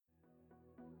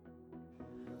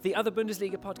The Other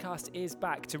Bundesliga podcast is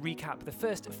back to recap the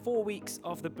first 4 weeks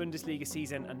of the Bundesliga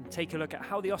season and take a look at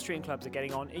how the Austrian clubs are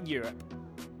getting on in Europe.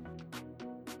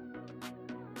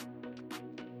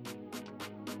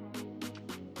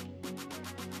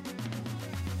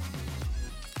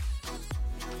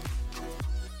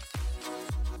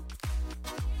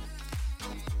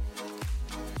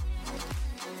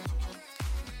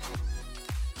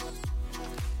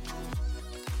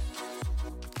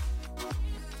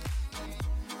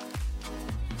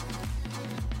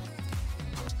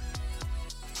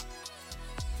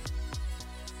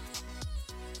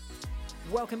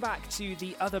 Welcome back to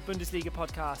the Other Bundesliga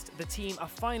podcast. The team are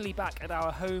finally back at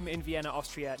our home in Vienna,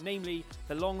 Austria, namely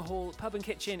the Long Hall Pub and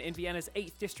Kitchen in Vienna's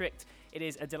 8th district. It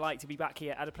is a delight to be back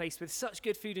here at a place with such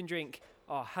good food and drink.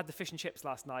 I had the fish and chips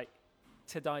last night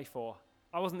to die for.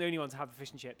 I wasn't the only one to have the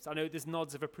fish and chips. I know there's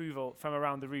nods of approval from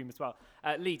around the room as well.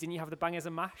 Lee, didn't you have the bangers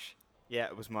and mash? Yeah,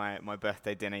 it was my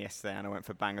birthday dinner yesterday and I went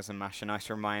for bangers and mash, a nice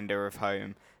reminder of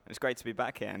home. It's great to be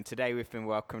back here, and today we've been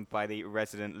welcomed by the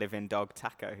resident live-in dog,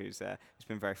 Taco, who's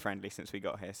been very friendly since we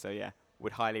got here. So yeah,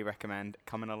 would highly recommend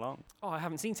coming along. Oh, I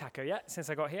haven't seen Taco yet since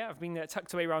I got here. I've been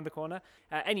tucked away around the corner.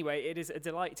 Anyway, it is a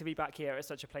delight to be back here at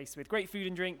such a place with great food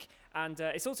and drink. And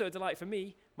it's also a delight for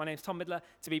me, my name's Tom Midler,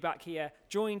 to be back here,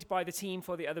 joined by the team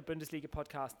for the Other Bundesliga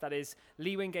podcast. That is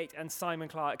Lee Wingate and Simon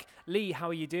Clark. Lee, how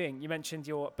are you doing? You mentioned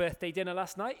your birthday dinner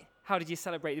last night. How did you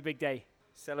celebrate the big day?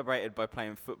 Celebrated by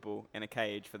playing football in a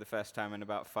cage for the first time in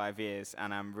about 5 years,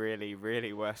 and I'm really,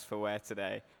 really worse for wear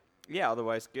today. Yeah,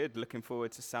 otherwise good. Looking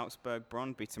forward to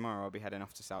Salzburg-Brøndby tomorrow. I'll be heading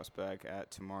off to Salzburg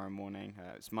tomorrow morning.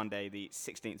 It's Monday, the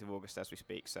 16th of August as we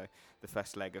speak, so the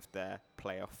first leg of their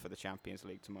playoff for the Champions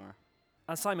League tomorrow.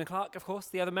 And Simon Clark, of course,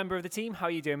 the other member of the team. How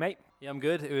are you doing, mate? Yeah, I'm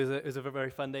good. It was a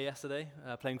very fun day yesterday,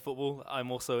 playing football.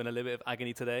 I'm also in a little bit of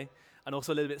agony today, and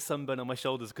also a little bit sunburn on my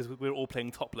shoulders because we were all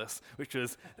playing topless, which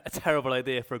was a terrible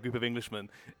idea for a group of Englishmen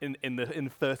in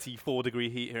 34-degree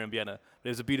heat here in Vienna. But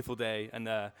it was a beautiful day, and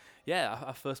our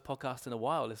first podcast in a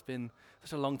while. It's been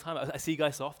such a long time. I see you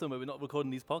guys so often, but we're not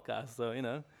recording these podcasts, so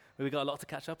we've got a lot to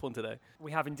catch up on today.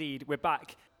 We have indeed. We're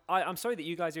back. I'm sorry that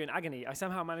you guys are in agony. I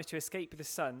somehow managed to escape the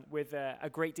sun with a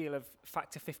great deal of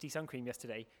Factor 50 sun cream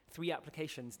yesterday. 3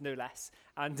 applications, no less.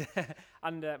 And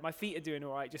my feet are doing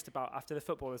all right just about after the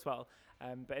football as well.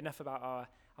 But enough about our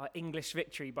English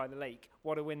victory by the lake.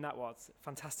 What a win that was.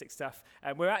 Fantastic stuff.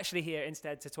 We're actually here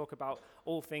instead to talk about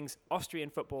all things Austrian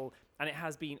football. And it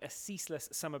has been a ceaseless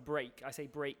summer break. I say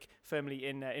break firmly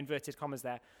in inverted commas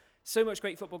there. So much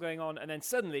great football going on, and then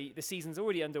suddenly the season's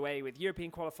already underway with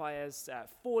European qualifiers,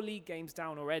 4 league games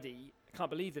down already. I can't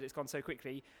believe that it's gone so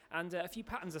quickly, and a few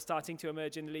patterns are starting to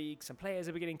emerge in the league. Some players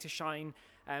are beginning to shine,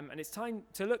 and it's time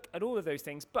to look at all of those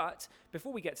things. But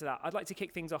before we get to that, I'd like to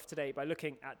kick things off today by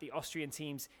looking at the Austrian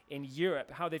teams in Europe,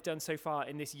 how they've done so far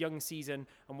in this young season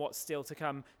and what's still to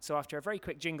come. So after a very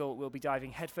quick jingle, we'll be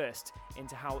diving headfirst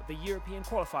into how the European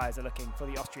qualifiers are looking for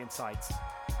the Austrian sides.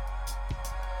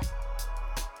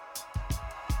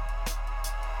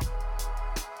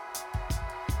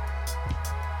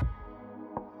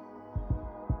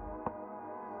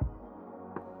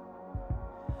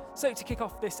 So to kick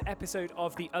off this episode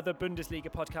of the Other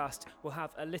Bundesliga podcast, we'll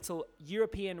have a little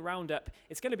European roundup.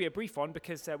 It's going to be a brief one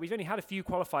because we've only had a few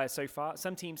qualifiers so far.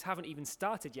 Some teams haven't even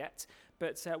started yet.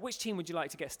 But which team would you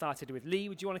like to get started with? Lee,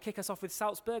 would you want to kick us off with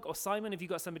Salzburg? Or Simon, have you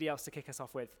got somebody else to kick us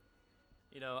off with?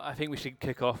 I think we should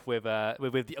kick off with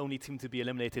the only team to be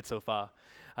eliminated so far,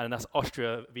 and that's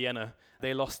Austria Vienna.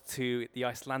 They lost to the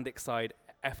Icelandic side,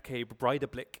 FK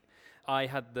Breidablik. I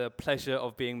had the pleasure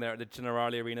of being there at the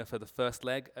Generali Arena for the first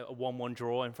leg, a 1-1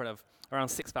 draw in front of around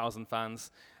 6,000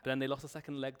 fans. But then they lost the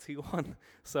second leg 2-1.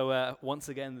 So once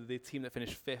again, the team that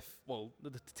finished 5th,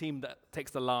 the team that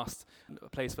takes the last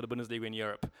place for the Bundesliga in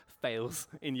Europe, fails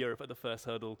in Europe at the first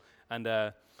hurdle. And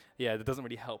that doesn't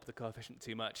really help the coefficient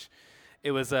too much.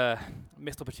 It was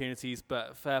missed opportunities,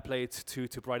 but fair play to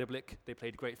Breidablik. They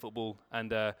played great football, and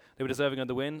they were deserving of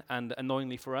the win. And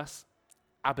annoyingly for us,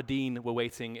 Aberdeen were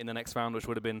waiting in the next round, which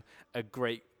would have been a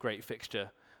great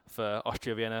fixture for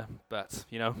Austria Vienna. But,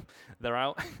 they're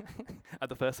out at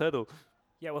the first hurdle.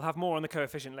 Yeah, we'll have more on the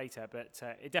coefficient later, but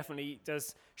it definitely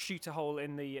does shoot a hole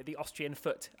in the Austrian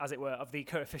foot, as it were, of the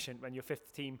coefficient when your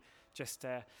 5th team just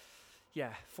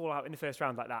fall out in the first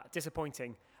round like that.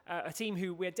 Disappointing. A team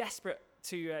who we're desperate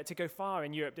to go far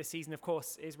in Europe this season, of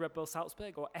course, is Red Bull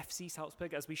Salzburg, or FC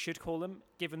Salzburg, as we should call them,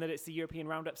 given that it's the European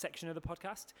Roundup section of the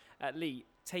podcast. Lee,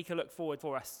 take a look forward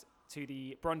for us to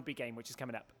the Brøndby game, which is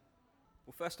coming up.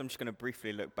 Well, first I'm just going to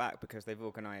briefly look back because they've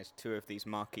organised 2 of these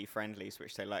marquee friendlies,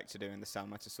 which they like to do in the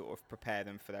summer to sort of prepare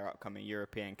them for their upcoming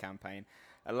European campaign.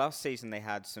 Last season they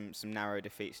had some narrow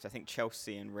defeats to, I think,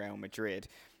 Chelsea and Real Madrid.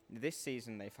 This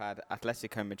season they've had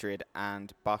Atletico Madrid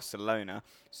and Barcelona.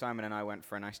 Simon and I went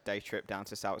for a nice day trip down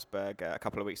to Salzburg a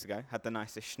couple of weeks ago. Had the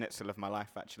nicest schnitzel of my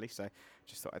life, actually, so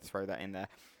just thought I'd throw that in there.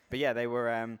 But yeah, they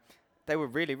were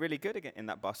really, really good in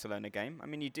that Barcelona game. I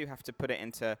mean, you do have to put it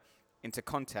into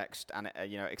context and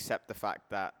accept the fact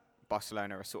that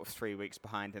Barcelona are sort of 3 weeks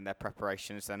behind in their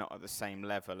preparations. They're not at the same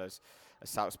level as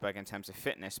Salzburg in terms of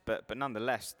fitness, but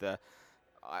nonetheless,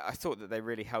 I thought that they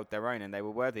really held their own and they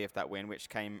were worthy of that win, which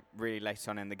came really late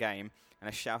on in the game. And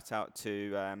a shout out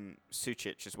to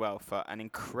Sucic as well for an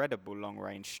incredible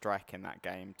long-range strike in that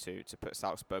game to put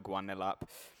Salzburg 1-0 up.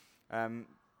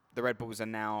 The Red Bulls are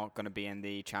now going to be in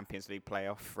the Champions League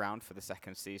playoff round for the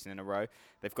second season in a row.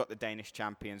 They've got the Danish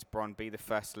champions Brøndby. The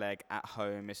first leg at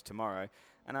home is tomorrow.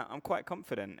 And I'm quite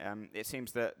confident. It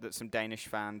seems that some Danish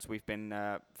fans we've been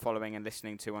following and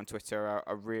listening to on Twitter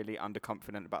are really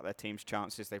underconfident about their team's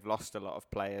chances. They've lost a lot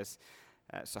of players.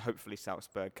 So hopefully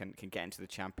Salzburg can get into the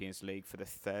Champions League for the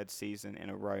third season in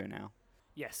a row now.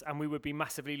 Yes, and we would be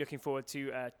massively looking forward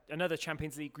to another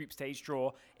Champions League group stage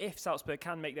draw if Salzburg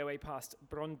can make their way past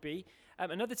Brøndby.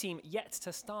 Another team yet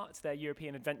to start their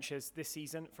European adventures this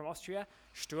season from Austria,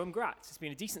 Sturm Graz. It's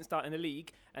been a decent start in the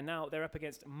league, and now they're up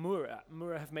against Mura.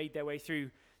 Mura have made their way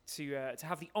through to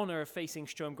have the honour of facing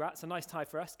Sturm Graz. A nice tie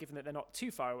for us, given that they're not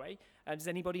too far away. Does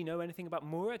anybody know anything about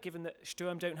Mura, given that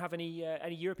Sturm don't have any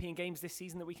European games this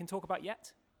season that we can talk about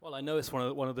yet? Well, I know it's one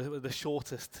of the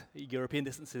shortest European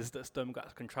distances that Sturm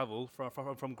Graz can travel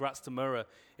from Graz to Mura.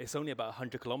 It's only about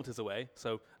 100 kilometers away,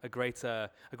 so a great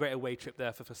away trip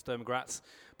there for Sturm Graz.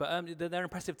 But they're an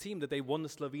impressive team. That they won the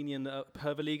Slovenian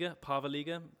Prva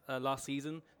Liga last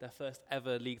season, their first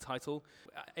ever league title.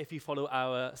 If you follow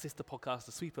our sister podcast,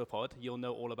 the Sweeper Pod, you'll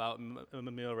know all about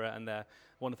Mura and their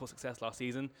wonderful success last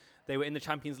season. They were in the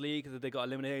Champions League. They got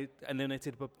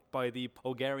eliminated by the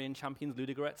Bulgarian champions,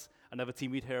 Ludogorets, another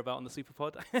team we'd hear about on the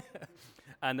Superpod.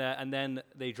 and then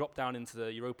they dropped down into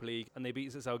the Europa League, and they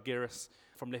beat Zalgiris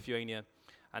from Lithuania.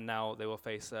 And now they will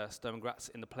face Sturm Graz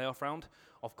in the playoff round.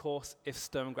 Of course, if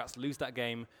Sturm Graz lose that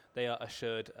game, they are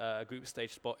assured a group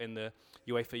stage spot in the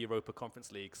UEFA Europa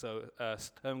Conference League. So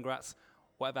Sturm Graz,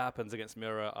 whatever happens against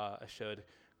Mura, are assured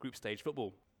group stage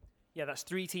football. Yeah, that's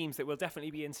three teams that will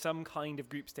definitely be in some kind of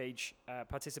group stage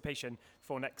participation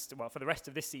for the rest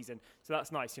of this season. So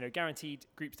that's nice. Guaranteed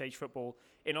group stage football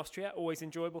in Austria, always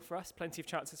enjoyable for us. Plenty of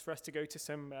chances for us to go to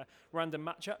some random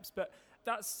matchups. But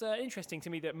that's interesting to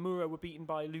me that Mura were beaten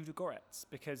by Ludogorets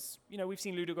because, we've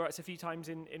seen Ludogorets a few times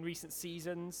in recent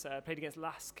seasons, played against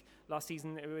Lask last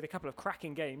season with a couple of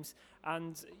cracking games.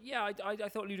 And yeah, I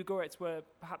thought Ludogorets were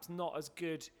perhaps not as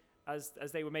good as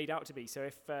they were made out to be. So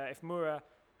if Mura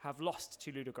have lost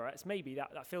to Ludogorets, maybe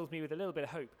that fills me with a little bit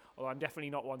of hope. Although I'm definitely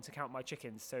not one to count my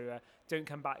chickens, so don't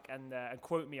come back and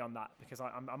quote me on that because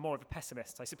I'm more of a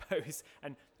pessimist, I suppose.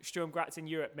 And Sturm Graz in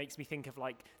Europe makes me think of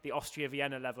like the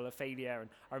Austria-Vienna level of failure. And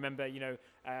I remember, the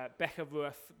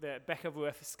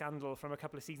Becherwurf scandal from a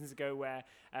couple of seasons ago, where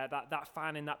that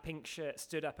fan in that pink shirt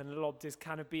stood up and lobbed his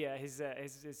can of beer, his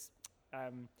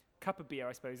cup of beer,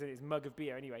 I suppose, his mug of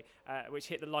beer anyway, which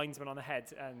hit the linesman on the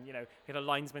head, and hit a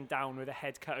linesman down with a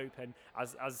head cut open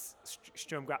as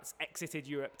Sturm Graz exited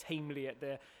Europe tamely at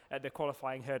the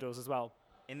qualifying hurdles as well.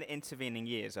 In the intervening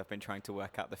years, I've been trying to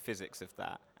work out the physics of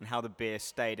that and how the beer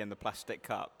stayed in the plastic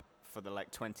cup for the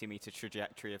 20-meter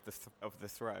trajectory of the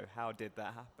throw. How did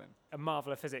that happen? A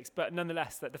marvel of physics, but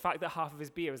nonetheless, that the fact that half of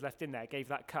his beer was left in there gave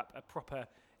that cup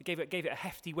it gave it a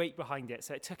hefty weight behind it,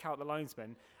 so it took out the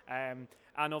linesman, and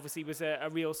obviously was a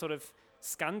real sort of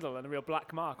scandal and a real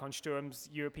black mark on Sturm's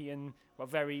European,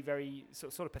 very, very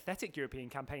sort of pathetic European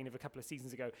campaign of a couple of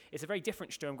seasons ago. It's a very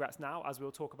different Sturm Graz now, as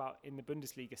we'll talk about in the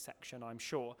Bundesliga section, I'm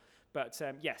sure. But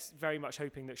yes, very much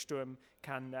hoping that Sturm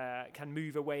can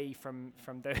move away from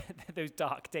those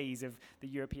dark days of the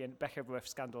European Becherwurf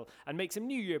scandal and make some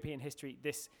new European history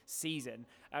this season.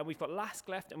 We've got Lask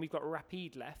left and we've got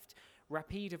Rapid left.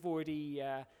 Rapid have already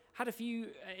had a few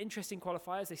interesting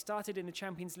qualifiers. They started in the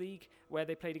Champions League, where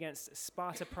they played against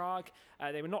Sparta Prague.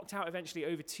 They were knocked out eventually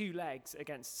over 2 legs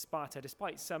against Sparta,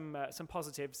 despite some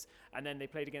positives. And then they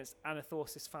played against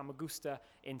Anathorsis Famagusta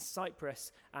in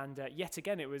Cyprus. And yet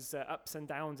again, it was ups and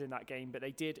downs in that game, but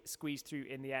they did squeeze through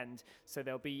in the end. So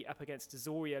they'll be up against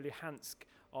Zorya Luhansk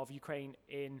of Ukraine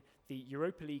in the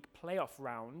Europa League playoff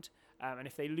round. And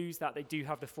if they lose that, they do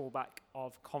have the fallback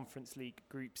of Conference League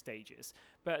group stages.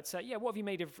 But what have you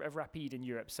made of Rapid in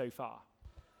Europe so far?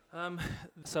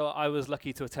 So I was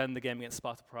lucky to attend the game against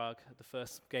Sparta Prague, the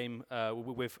first game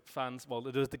with fans. Well,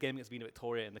 there was the game against Vina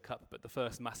Victoria in the Cup, but the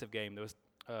first massive game, there was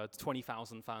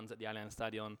 20,000 fans at the Allianz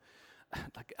Stadion.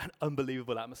 like an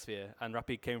unbelievable atmosphere. And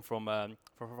Rapid came from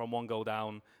 1 goal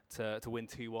down to win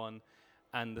 2-1.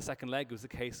 And the second leg was a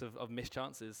case of missed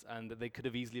chances, and they could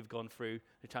have easily have gone through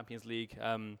the Champions League.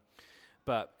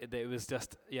 But it was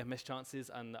just, missed chances,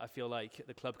 and I feel like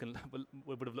the club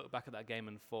would have looked back at that game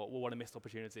and thought, well, what a missed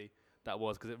opportunity that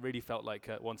was, because it really felt like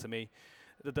one to me.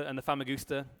 And the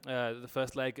Famagusta, the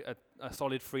first leg, a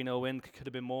solid 3-0 win, could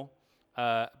have been more.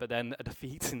 But then a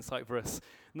defeat in Cyprus,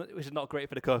 which is not great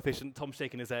for the coefficient. Tom's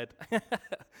shaking his head.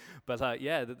 But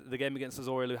the game against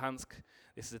Zorya Luhansk,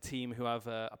 this is a team who have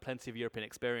plenty of European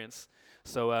experience.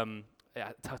 So,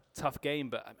 tough game,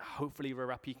 but hopefully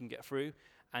Rapid can get through.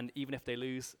 And even if they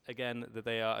lose, again, that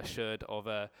they are assured of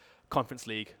Conference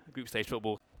League group stage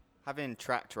football. Having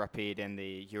tracked Rapid in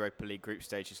the Europa League group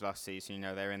stages last season,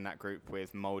 they're in that group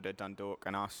with Molde, Dundalk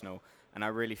and Arsenal. And I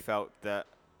really felt that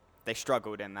they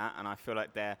struggled in that, and I feel like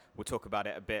we'll talk about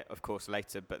it a bit, of course,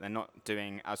 later, but they're not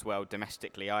doing as well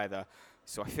domestically either.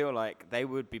 So I feel like they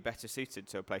would be better suited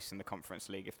to a place in the Conference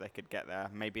League if they could get there.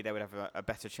 Maybe they would have a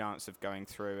better chance of going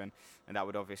through, and that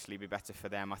would obviously be better for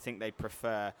them. I think they'd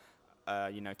prefer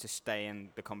to stay in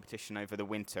the competition over the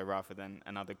winter rather than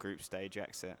another group stage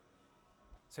exit.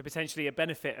 So potentially a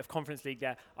benefit of Conference League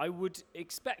there. I would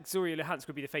expect Zorya Luhansk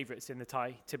would be the favourites in the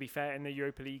tie, to be fair, in the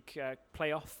Europa League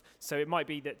playoff. So it might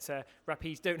be that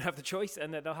Rapids don't have the choice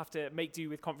and that they'll have to make do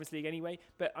with Conference League anyway.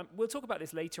 But we'll talk about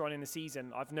this later on in the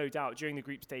season, I've no doubt, during the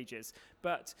group stages.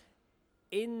 But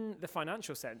in the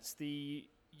financial sense, the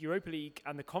Europa League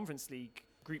and the Conference League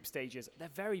group stages, they're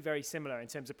very, very similar in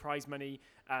terms of prize money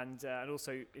and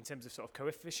also in terms of sort of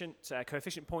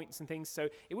coefficient points and things. So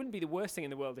it wouldn't be the worst thing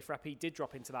in the world if Rapid did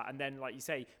drop into that and then, like you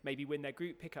say, maybe win their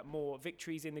group, pick up more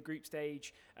victories in the group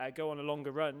stage, go on a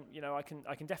longer run. I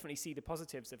can definitely see the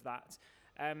positives of that.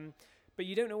 But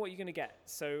you don't know what you're going to get.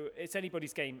 So it's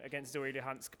anybody's game against Zorya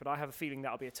Luhansk, but I have a feeling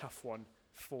that'll be a tough one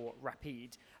for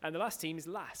Rapid. And the last team is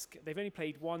Lask. They've only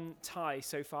played one tie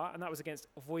so far, and that was against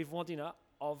Vojvodina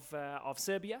of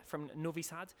Serbia from Novi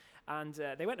Sad, and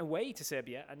they went away to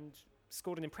Serbia and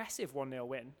scored an impressive 1-0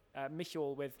 win.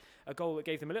 Michal with a goal that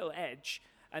gave them a little edge.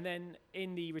 And then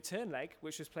in the return leg,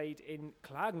 which was played in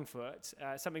Klagenfurt,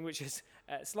 something which is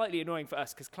slightly annoying for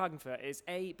us because Klagenfurt is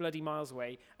bloody miles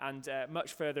away and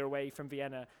much further away from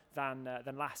Vienna than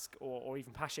Lask or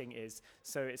even Pasching is.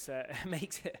 So it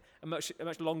makes it a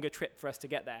much longer trip for us to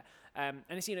get there. And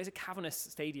it's it's a cavernous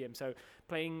stadium, so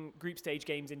playing group stage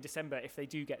games in December, if they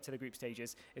do get to the group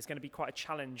stages, is going to be quite a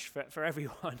challenge for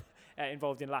everyone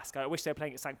involved in Lask. I wish they were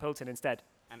playing at St. Pölten instead.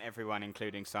 And everyone,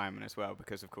 including Simon as well,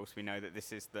 because of course we know that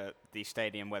this is the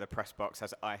stadium where the press box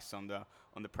has ice on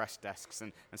the press desks,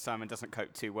 and Simon doesn't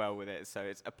cope too well with it, so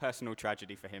it's a personal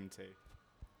tragedy for him too.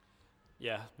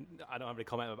 Yeah, I don't have any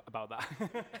comment about that.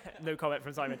 No comment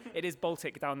from Simon. It is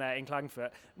Baltic down there in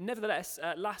Klagenfurt. Nevertheless,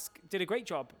 Lask did a great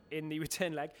job in the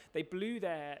return leg. They blew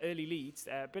their early leads.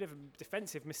 A bit of a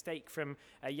defensive mistake from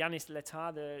Yanis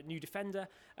Letar, the new defender.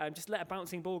 Just let a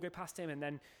bouncing ball go past him, and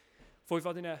then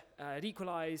Vojvodina had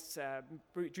equalised,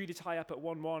 drew the tie up at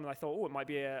 1-1, and I thought, it might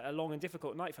be a long and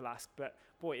difficult night for Lask, but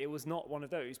boy, it was not one of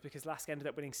those, because Lask ended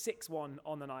up winning 6-1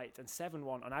 on the night and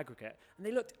 7-1 on aggregate, and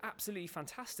they looked absolutely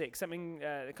fantastic,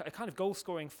 a kind of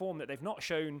goal-scoring form that they've not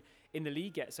shown in the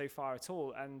league yet so far at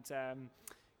all, and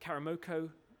Karamoko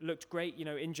looked great,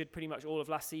 injured pretty much all of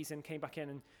last season, came back in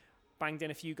and banged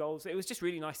in a few goals. It was just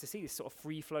really nice to see this sort of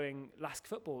free-flowing Lask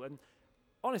football, and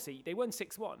honestly, they won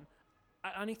 6-1.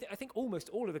 And I think almost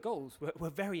all of the goals were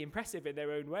very impressive in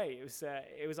their own way.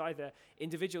 It was either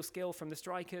individual skill from the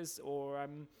strikers or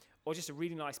just a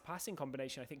really nice passing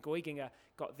combination. I think Goiginger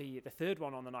got the third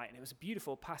one on the night, and it was a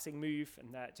beautiful passing move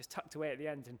and just tucked away at the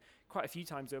end. And quite a few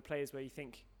times there were players where you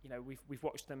think, we've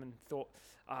watched them and thought,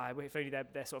 if only their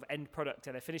sort of end product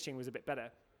and their finishing was a bit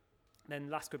better, then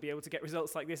Lask would be able to get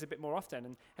results like this a bit more often.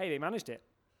 And hey, they managed it.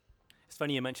 It's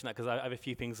funny you mention that because I have a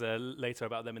few things later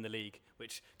about them in the league,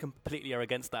 which completely are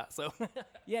against that. So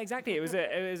yeah, exactly. It was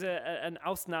an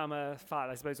Ausnahmefall,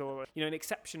 I suppose, or an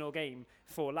exceptional game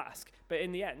for Lask. But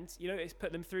in the end, it's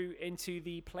put them through into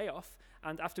the playoff.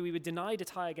 And after we were denied a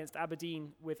tie against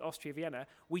Aberdeen with Austria Vienna,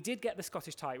 we did get the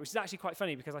Scottish tie, which is actually quite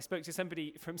funny because I spoke to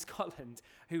somebody from Scotland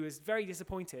who was very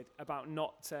disappointed about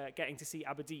not getting to see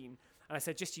Aberdeen. And I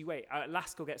said, just you wait,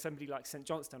 Lask will get somebody like St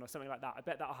Johnstone or something like that. I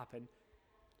bet that'll happen.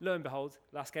 Lo and behold,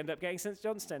 Lask ended up getting St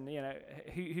Johnstone.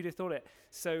 Who'd have thought it?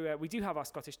 So we do have our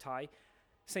Scottish tie.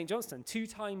 St Johnstone, 2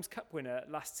 times cup winner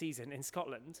last season in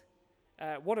Scotland.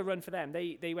 What a run for them.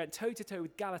 They went toe-to-toe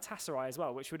with Galatasaray as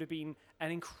well, which would have been an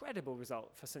incredible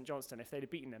result for St Johnstone if they'd have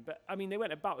beaten them. But, they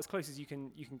went about as close as you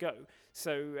can go.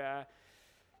 So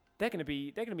they're going to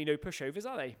be no pushovers,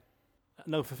 are they?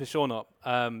 No, for sure not.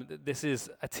 This is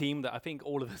a team that I think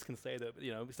all of us can say that,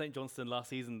 St. Johnstone last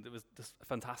season, it was just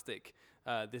fantastic.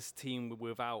 This team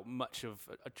without much of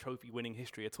a trophy-winning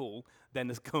history at all, then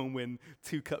has go and win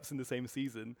 2 cups in the same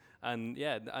season. And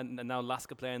now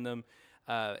Lask are playing them.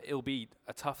 It'll be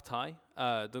a tough tie.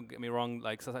 Don't get me wrong,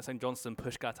 like St. Johnstone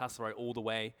pushed Galatasaray all the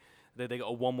way. They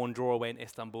got a 1-1 draw away in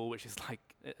Istanbul, which is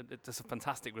it's just a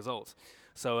fantastic result.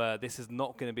 So this is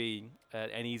not going to be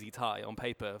an easy tie on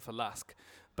paper for Lask,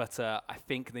 but I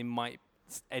think they might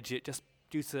edge it just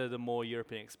due to the more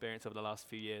European experience over the last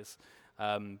few years.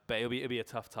 But it'll be a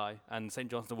tough tie, and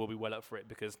St. Johnstone will be well up for it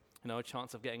because a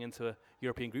chance of getting into a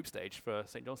European group stage for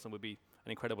St. Johnstone would be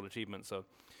an incredible achievement. So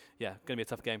yeah, going to be a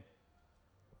tough game.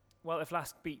 Well, if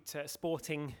Lask beat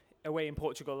Sporting away in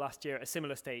Portugal last year at a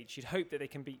similar stage, you'd hope that they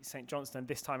can beat St. Johnstone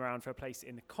this time around for a place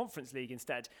in the Conference League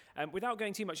instead. Without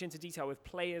going too much into detail with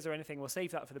players or anything, we'll save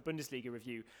that for the Bundesliga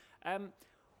review.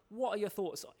 What are your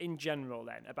thoughts in general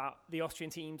then about the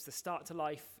Austrian teams, the start to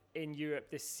life in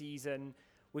Europe this season?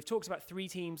 We've talked about 3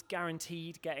 teams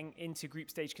guaranteed getting into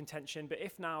group stage contention, but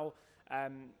if now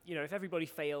if everybody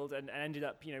failed and ended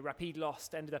up, Rapid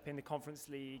lost, ended up in the Conference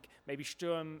League, maybe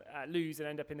Sturm lose and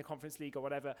end up in the Conference League or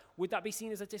whatever, would that be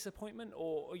seen as a disappointment?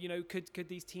 Or could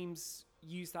these teams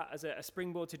use that as a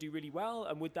springboard to do really well?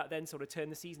 And would that then sort of turn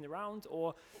the season around?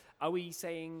 Or are we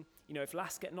saying, if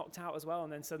Lask get knocked out as well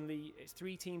and then suddenly it's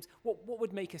 3 teams, what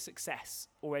would make a success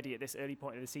already at this early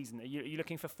point of the season? Are you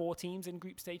looking for 4 teams in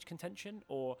group stage contention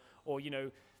or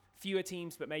fewer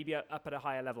teams but maybe up at a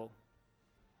higher level?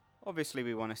 Obviously,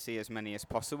 we want to see as many as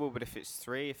possible, but if it's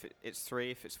 3, if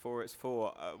it's 4, it's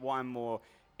 4. What I'm more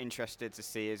interested to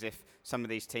see is if some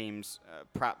of these teams,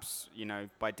 perhaps,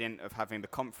 by dint of having the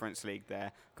Conference League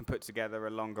there, can put together a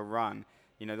longer run.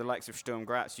 The likes of Sturm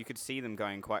Graz, you could see them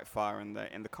going quite far in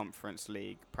the Conference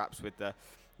League, perhaps with the,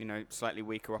 slightly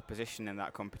weaker opposition in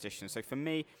that competition. So for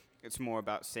me, it's more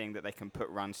about seeing that they can put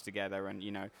runs together and,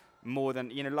 more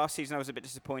than, last season I was a bit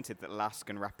disappointed that Lask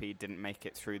and Rapid didn't make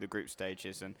it through the group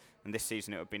stages, and this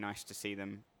season it would be nice to see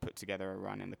them put together a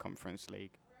run in the Conference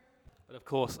League. But of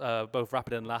course, both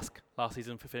Rapid and Lask last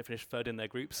season finished 3rd in their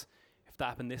groups. If that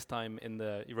happened this time in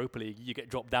the Europa League, you get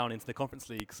dropped down into the Conference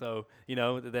League. So,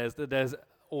 there's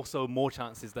also more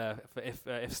chances there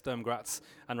if Sturm Graz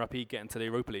and Rapid get into the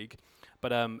Europa League.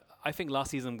 But I think last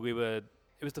season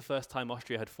it was the first time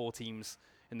Austria had 4 teams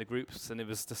in the groups, and it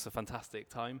was just a fantastic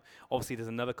time. Obviously, there's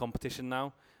another competition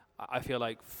now. I feel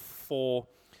like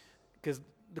because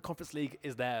the Conference League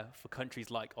is there for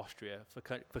countries like Austria,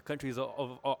 for countries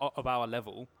of our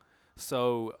level.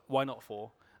 So why not 4?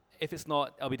 If it's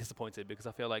not, I'll be disappointed because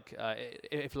I feel like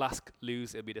if Lask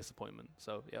lose, it'll be disappointment.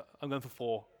 So yeah, I'm going for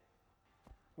 4.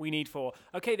 We need 4.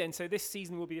 Okay then, so this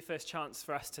season will be the first chance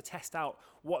for us to test out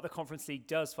what the Conference League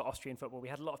does for Austrian football. We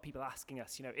had a lot of people asking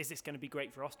us, is this going to be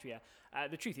great for Austria?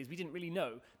 The truth is we didn't really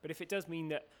know, but if it does mean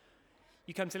that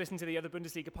you come to listen to the other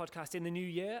Bundesliga podcast in the new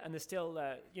year and there's still,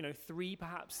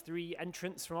 3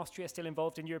 entrants from Austria still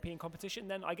involved in European competition,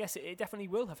 then I guess it definitely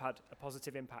will have had a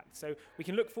positive impact. So we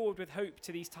can look forward with hope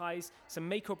to these ties. Some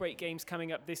make or break games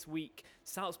coming up this week.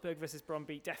 Salzburg versus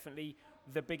Brøndby, definitely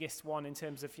the biggest one in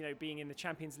terms of being in the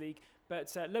Champions League.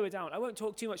 But lower down, I won't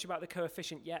talk too much about the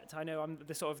coefficient yet. I know I'm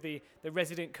the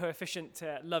resident coefficient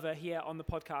lover here on the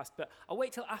podcast, but I'll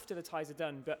wait till after the ties are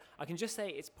done. But I can just say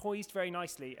it's poised very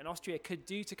nicely, and Austria could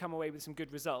do to come away with some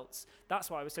good results. That's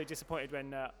why I was so disappointed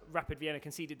when Rapid Vienna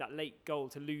conceded that late goal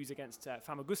to lose against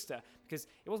Famagusta, because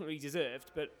it wasn't really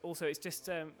deserved, but also it's just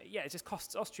it just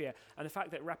costs Austria. And the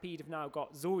fact that Rapid have now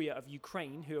got Zorya of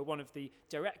Ukraine, who are one of the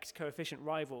direct coefficient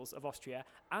rivals of Austria,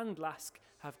 and Lask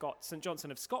have got St. Johnstone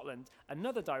of Scotland,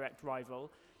 another direct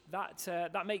rival,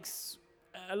 that makes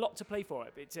a lot to play for.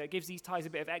 It gives these ties a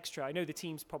bit of extra. I know the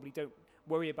teams probably don't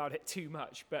worry about it too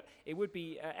much, but it would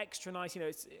be extra nice.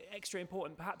 It's extra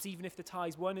important, perhaps even if the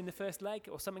ties won in the first leg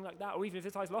or something like that, or even if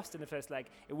the ties lost in the first leg,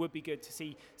 it would be good to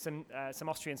see some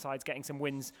Austrian sides getting some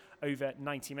wins over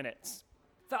 90 minutes.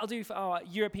 That'll do for our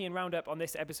European roundup on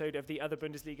this episode of the Other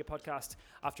Bundesliga podcast.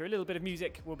 After a little bit of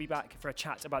music, we'll be back for a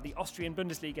chat about the Austrian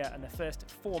Bundesliga and the first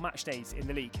 4 match days in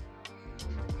the league.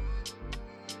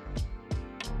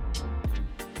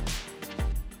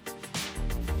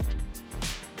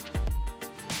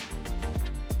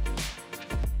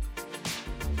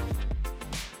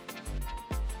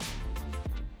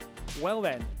 Well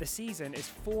then, the season is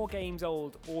 4 games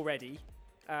old already.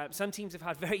 Some teams have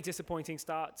had very disappointing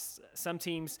starts. Some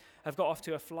teams have got off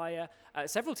to a flyer.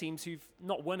 Several teams who've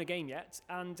not won a game yet,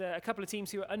 and a couple of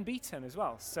teams who are unbeaten as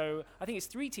well. So I think it's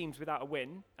 3 teams without a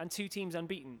win and 2 teams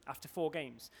unbeaten after 4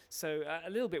 games. So a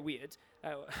little bit weird.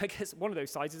 I guess one of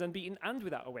those sides is unbeaten and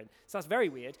without a win. So that's very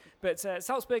weird. But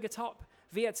Salzburg are top,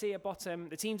 WRC are bottom.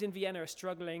 The teams in Vienna are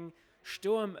struggling.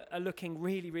 Sturm are looking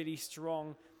really, really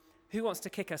strong. Who wants to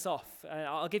kick us off?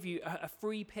 I'll give you a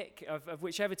free pick of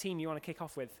whichever team you want to kick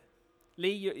off with.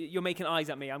 Lee, you're making eyes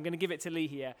at me. I'm going to give it to Lee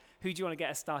here. Who do you want to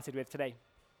get us started with today?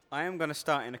 I am going to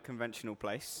start in a conventional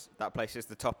place. That place is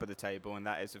the top of the table, and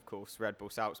that is, of course, Red Bull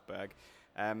Salzburg.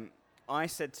 I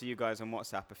said to you guys on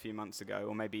WhatsApp a few months ago,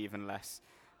 or maybe even less,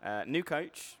 new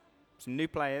coach, some new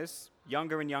players,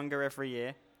 younger and younger every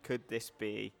year. Could this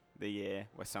be the year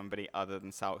where somebody other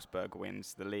than Salzburg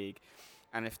wins the league?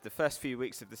 And if the first few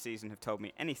weeks of the season have told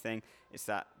me anything, it's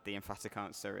that the emphatic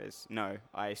answer is no.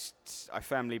 I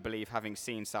firmly believe, having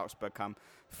seen Salzburg come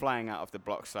flying out of the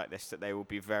blocks like this, that they will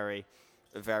be very,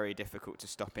 very difficult to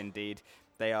stop indeed.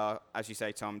 They are, as you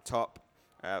say, Tom, top.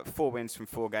 4 wins from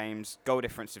 4 games, goal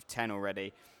difference of 10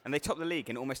 already. And they top the league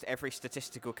in almost every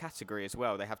statistical category as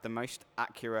well. They have the most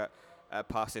accurate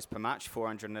passes per match,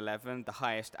 411. The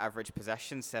highest average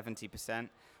possession, 70%.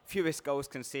 Fewest goals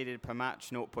conceded per match,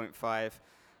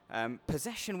 0.5.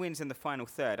 Possession wins in the final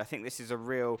third. I think this is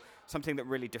something that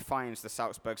really defines the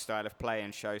Salzburg style of play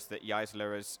and shows that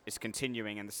Geisler is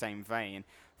continuing in the same vein.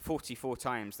 44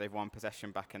 times they've won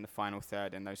possession back in the final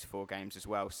third in those 4 games as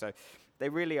well. So they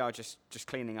really are just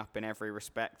cleaning up in every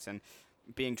respect and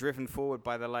being driven forward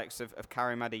by the likes of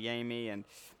Karim Adeyemi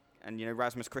and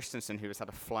Rasmus Christensen, who has had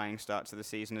a flying start to the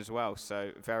season as well.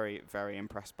 So very, very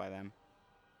impressed by them.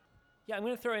 Yeah, I'm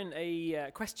going to throw in a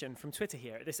question from Twitter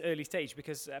here at this early stage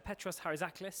because Petros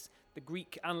Harizaklis, the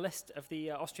Greek analyst of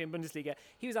the Austrian Bundesliga,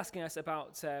 he was asking us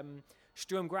about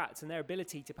Sturm Graz and their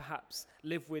ability to perhaps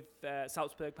live with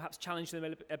Salzburg, perhaps challenge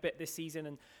them a bit this season.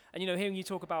 And hearing you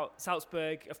talk about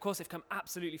Salzburg, of course, they've come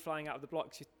absolutely flying out of the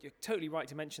blocks. You're totally right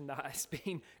to mention that. It's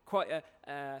been quite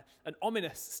an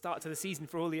ominous start to the season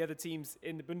for all the other teams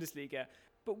in the Bundesliga.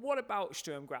 But what about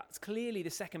Sturm Graz? Clearly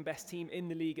the second best team in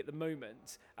the league at the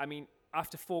moment. I mean,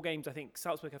 after 4 games, I think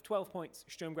Salzburg have 12 points,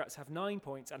 Sturm Graz have 9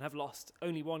 points and have lost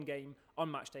only 1 game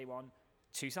on match day 1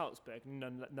 to Salzburg,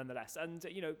 nonetheless. And,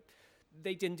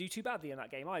 they didn't do too badly in that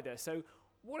game either. So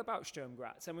what about Sturm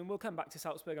Graz? I mean, we'll come back to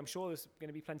Salzburg. I'm sure there's going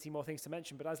to be plenty more things to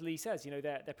mention. But as Lee says,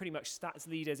 they're pretty much stats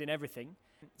leaders in everything.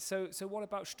 So what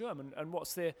about Sturm? And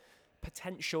what's the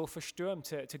potential for Sturm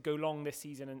to go long this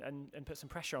season and put some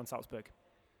pressure on Salzburg?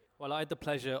 Well, I had the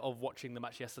pleasure of watching the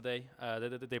match yesterday.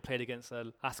 They played against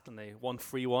Ascalon. They won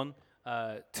 3-1.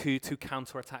 2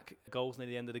 counter-attack goals near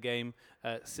the end of the game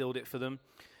sealed it for them.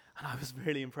 And I was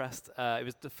really impressed. It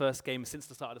was the first game since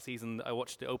the start of the season I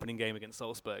watched the opening game against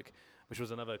Salzburg, which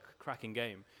was another cracking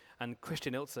game. And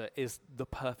Christian Ilzer is the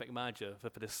perfect manager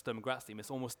for this Sturm Graz team. It's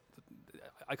almost,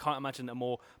 I can't imagine a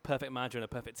more perfect manager in a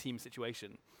perfect team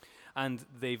situation. And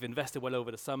they've invested well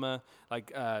over the summer.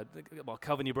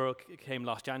 Calvin Yebro came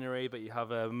last January, but you have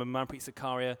Manpreet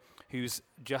Zakaria, who's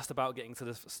just about getting to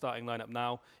the starting lineup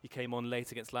now. He came on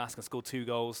late against Lask and scored 2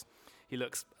 goals. He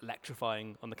looks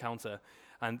electrifying on the counter.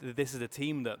 And this is a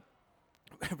team that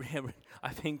I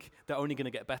think they're only going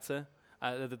to get better.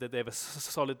 They have a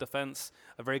solid defence,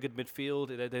 a very good midfield.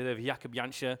 They have Jakub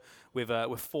Janscher with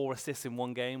 4 assists in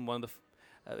 1 game,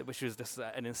 which was just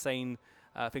an insane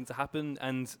thing to happen.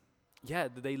 And yeah,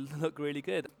 they look really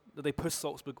good. They push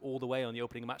Salzburg all the way on the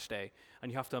opening match day.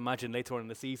 And you have to imagine later on in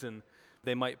the season,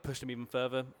 they might push them even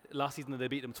further. Last season, they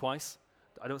beat them twice.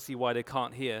 I don't see why they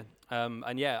can't here.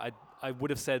 I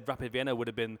would have said Rapid Vienna would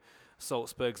have been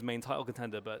Salzburg's main title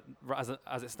contender, but as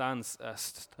it stands,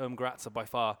 Sturm Graz are by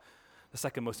far the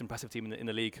second most impressive team in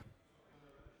the league.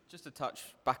 Just to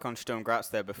touch back on Sturm Graz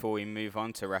there before we move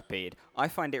on to Rapid, I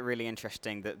find it really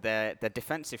interesting that their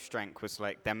defensive strength was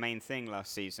like their main thing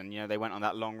last season. They went on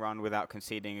that long run without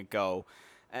conceding a goal.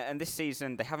 And this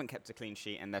season, they haven't kept a clean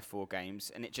sheet in their 4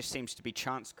 games, and it just seems to be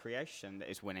chance creation that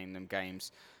is winning them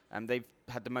games. They've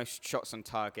had the most shots on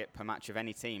target per match of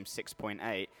any team,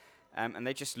 6.8. And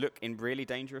they just look in really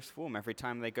dangerous form every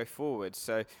time they go forward.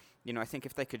 So, I think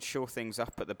if they could shore things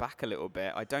up at the back a little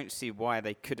bit, I don't see why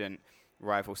they couldn't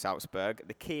rival Salzburg.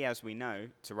 The key, as we know,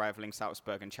 to rivaling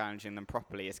Salzburg and challenging them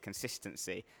properly is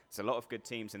consistency. There's a lot of good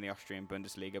teams in the Austrian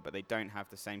Bundesliga, but they don't have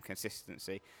the same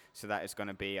consistency. So that is going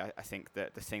to be, I think, the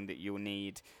thing that you'll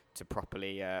need to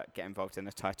properly get involved in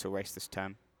the title race this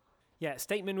term. Yeah,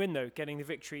 statement win though, getting the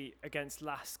victory against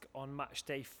Lask on match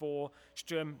day 4.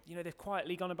 Sturm, they've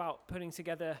quietly gone about putting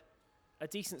together a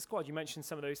decent squad. You mentioned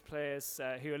some of those players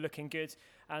who are looking good,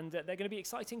 and they're going to be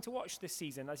exciting to watch this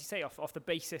season, as you say, off the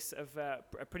basis of a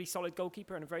pretty solid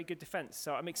goalkeeper and a very good defence.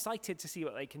 So I'm excited to see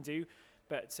what they can do.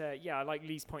 But I like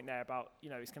Lee's point there about,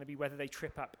 it's going to be whether they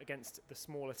trip up against the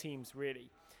smaller teams, really.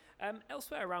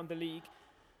 Elsewhere around the league,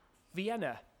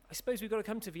 Vienna. I suppose we've got to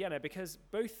come to Vienna because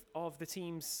both of the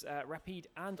teams, Rapid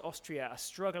and Austria, are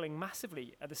struggling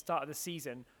massively at the start of the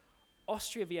season.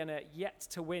 Austria Vienna yet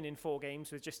to win in 4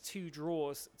 games with just 2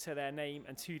 draws to their name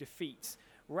and 2 defeats.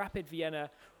 Rapid Vienna,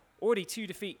 already 2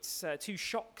 defeats, 2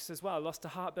 shocks as well. Lost to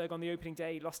Hartberg on the opening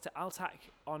day, lost to Altak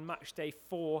on match day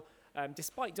 4,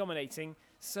 despite dominating.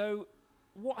 So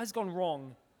what has gone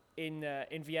wrong in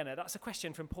Vienna? That's a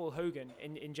question from Paul Hogan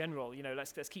in general.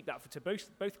 Let's keep that to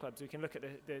both clubs. We can look at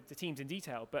the teams in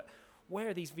detail. But where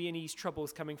are these Viennese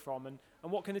troubles coming from, and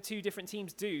what can the 2 different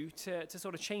teams do to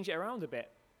sort of change it around a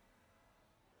bit?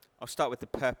 I'll start with the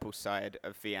purple side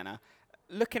of Vienna.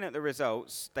 Looking at the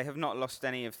results, they have not lost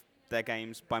any of their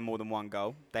games by more than 1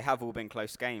 goal. They have all been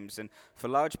close games, and for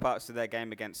large parts of their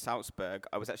game against Salzburg,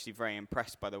 I was actually very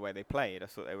impressed by the way they played. I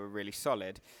thought they were really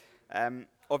solid.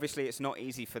 Obviously, it's not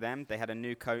easy for them. They had a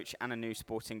new coach and a new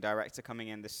sporting director coming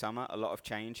in this summer, a lot of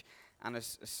change. And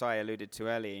as Sai alluded to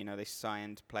earlier, they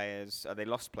signed players, they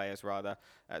lost players rather,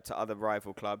 to other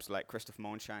rival clubs like Christoph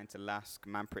Monschein to Lask,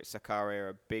 Manfred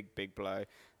Zakaria, a big blow,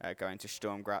 going to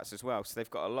Sturm Graz as well. So they've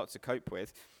got a lot to cope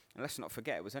with. And let's not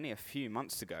forget, it was only a few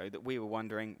months ago that we were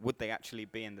wondering, would they actually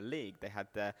be in the league? They had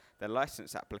their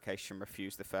licence application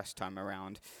refused the first time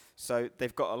around. So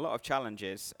they've got a lot of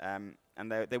challenges, and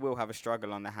they will have a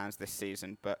struggle on their hands this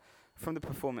season. But from the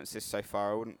performances so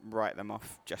far, I wouldn't write them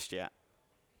off just yet.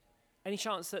 Any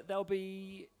chance that they'll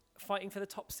be fighting for the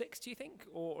top 6, do you think?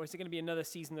 Or is it going to be another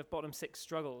season of bottom 6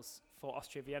 struggles for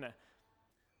Austria Vienna?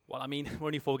 Well, I mean, we're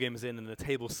only 4 games in and the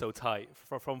table's so tight.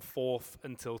 From 4th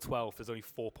until 12th, there's only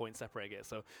 4 points separating it.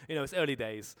 So, it's early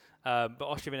days. But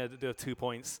Austria Vienna do have 2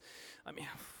 points. I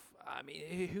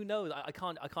mean, who knows? I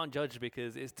can't judge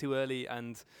because it's too early.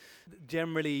 And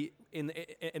generally, in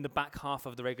the back half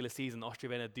of the regular season, Austria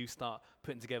Vienna do start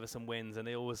putting together some wins, and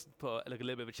they always put a little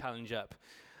bit of a challenge up.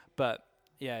 But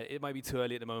yeah, it might be too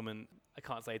early at the moment. I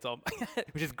can't say, Tom,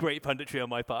 which is great punditry on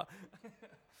my part.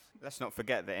 Let's not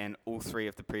forget that in all 3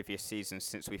 of the previous seasons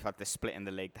since we've had this split in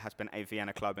the league, there has been a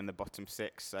Vienna club in the bottom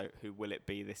 6. So who will it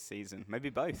be this season? Maybe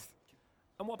both.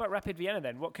 And what about Rapid Vienna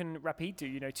then? What can Rapid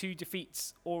do? 2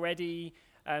 defeats already,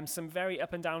 some very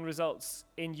up and down results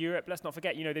in Europe. Let's not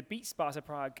forget, they beat Sparta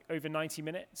Prague over 90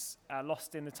 minutes,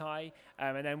 lost in the tie,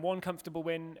 and then 1 comfortable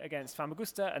win against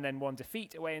Famagusta, and then 1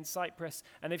 defeat away in Cyprus.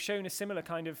 And they've shown a similar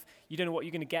kind of, you don't know what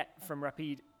you're going to get from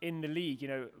Rapid in the league.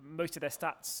 Most of their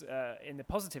stats in the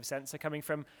positive sense are coming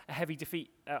from a heavy defeat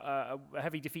of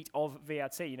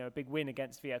VRC, a big win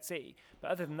against VRC. But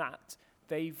other than that,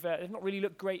 they've not really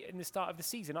looked great in the start of the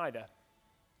season either.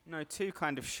 No, 2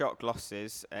 kind of shock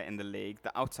losses in the league.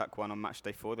 The Altak one on match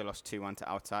day 4, they lost 2-1 to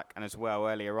Altak. And as well,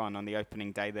 earlier on the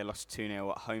opening day, they lost 2-0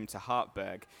 at home to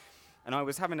Hartberg. And I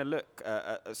was having a look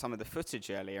at some of the footage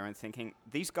earlier and thinking,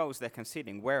 these goals they're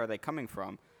conceding, where are they coming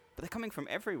from? But they're coming from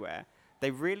everywhere.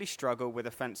 They really struggle with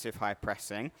offensive high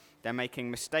pressing. They're making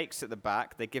mistakes at the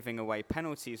back. They're giving away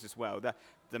penalties as well.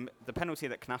 The penalty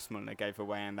that Knasmuller gave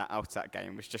away in that Altak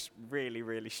game was just really,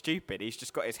 really stupid. He's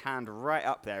just got his hand right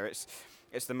up there.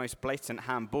 It's the most blatant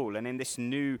handball. And in this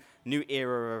new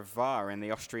era of VAR in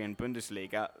the Austrian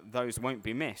Bundesliga, those won't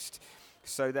be missed.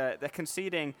 So they're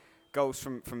conceding goals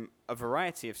from a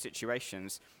variety of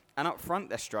situations. And up front,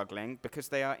 they're struggling because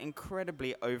they are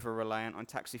incredibly over-reliant on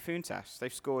Taxi Fountas.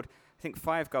 They've scored, I think,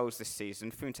 5 goals this season.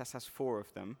 Fountas has 4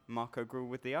 of them. Marco Gruhl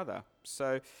with the other.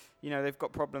 So, they've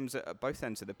got problems at both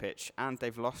ends of the pitch. And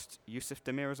they've lost Yusuf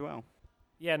Demir as well.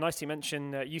 Yeah, nice to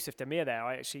mention Yusuf Demir there.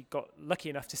 I actually got lucky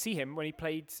enough to see him when he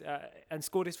played and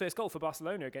scored his first goal for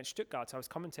Barcelona against Stuttgart. I was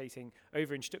commentating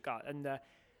over in Stuttgart, and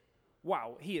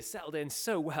wow, he has settled in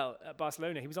so well at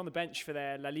Barcelona. He was on the bench for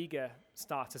their La Liga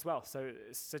start as well. So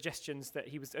suggestions that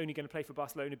he was only going to play for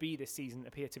Barcelona B this season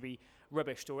appear to be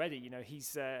rubbished already.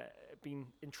 He's been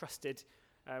entrusted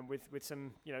with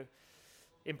some,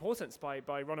 importance by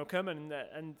Ronald Koeman,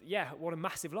 and what a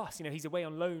massive loss. He's away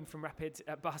on loan from Rapid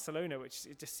at Barcelona, which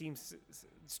it just seems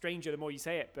stranger the more you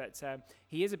say it, but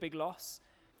he is a big loss.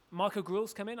 Marco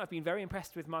Gruhl's come in. I've been very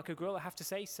impressed with Marco Gruhl, I have to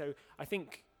say. So I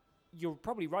think you're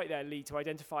probably right there, Lee, to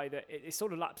identify that it's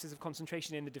sort of lapses of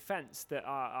concentration in the defence that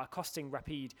are costing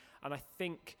Rapid. And I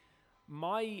think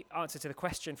my answer to the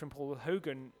question from Paul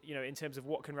Hogan, in terms of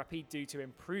what can Rapid do to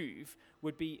improve,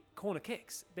 would be corner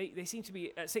kicks. They seem to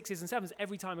be at 6s and 7s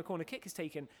every time a corner kick is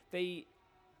taken. They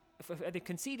they've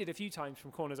conceded a few times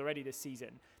from corners already this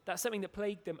season. That's something that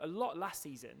plagued them a lot last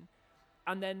season.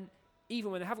 And then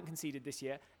even when they haven't conceded this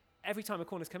year, every time a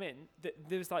corner's come in,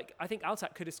 there was I think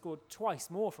Altak could have scored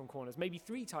twice more from corners, maybe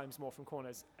 3 times more from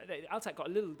corners. Altak got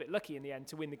a little bit lucky in the end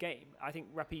to win the game. I think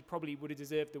Rapid probably would have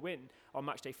deserved the win on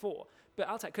match day 4. But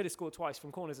Altak could have scored twice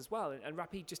from corners as well. And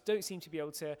Rapid just don't seem to be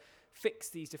able to fix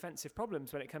these defensive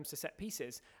problems when it comes to set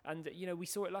pieces. And, we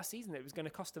saw it last season that it was going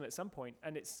to cost them at some point,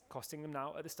 and it's costing them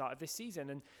now at the start of this season.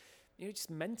 And,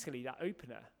 just mentally, that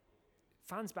opener,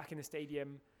 fans back in the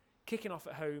stadium, kicking off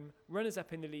at home, runners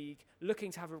up in the league,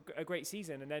 looking to have a great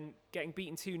season, and then getting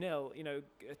beaten 2-0,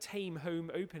 a tame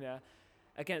home opener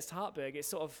against Hartberg. It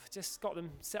sort of just got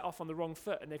them set off on the wrong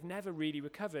foot, and they've never really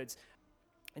recovered.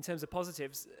 In terms of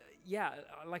positives,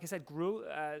 like I said, Gruhl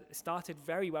started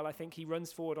very well. I think he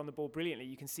runs forward on the ball brilliantly.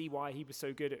 You can see why he was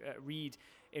so good at Reed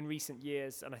in recent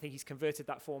years, and I think he's converted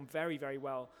that form very, very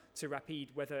well to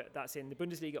Rapid, whether that's in the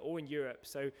Bundesliga or in Europe.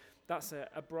 So that's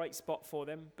a bright spot for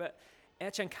them. But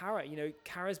Ercan Kara,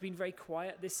 Kara's been very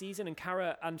quiet this season, and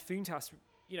Kara and Funtas,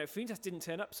 Funtas didn't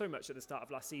turn up so much at the start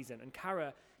of last season, and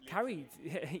Kara carried,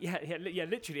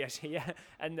 literally actually,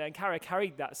 and then Kara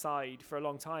carried that side for a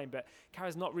long time, but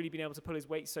Kara's not really been able to pull his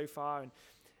weight so far, and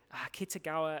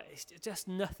Kitagawa, just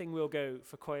nothing will go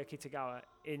for Koya Kitagawa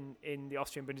in the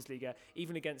Austrian Bundesliga.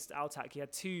 Even against Altak, he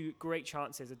had 2 great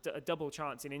chances, a double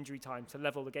chance in injury time to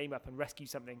level the game up and rescue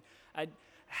something, and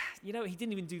he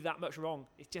didn't even do that much wrong.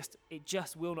 It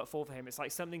just will not fall for him. It's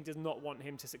like something does not want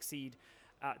him to succeed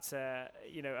at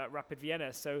Rapid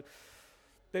Vienna. So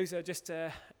those are just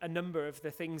a number of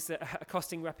the things that are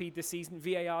costing Rapid this season.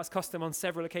 VAR's cost them on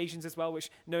several occasions as well, which,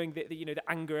 knowing the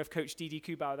anger of coach Didi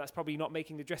Kubau, that's probably not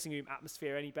making the dressing room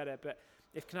atmosphere any better. But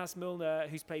if Knas Milner,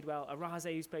 who's played well,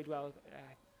 Araze, who's played well,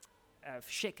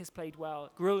 Schick has played well,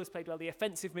 Gruhl has played well, the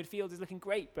offensive midfield is looking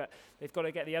great, but they've got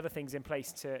to get the other things in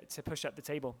place to push up the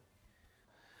table.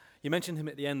 You mentioned him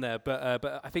at the end there,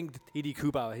 but I think Didi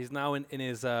Kubau, he's now in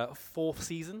his 4th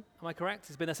season. Am I correct?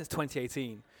 He's been there since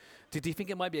 2018. Do you think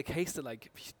it might be a case that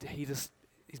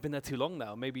he's been there too long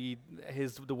now? Maybe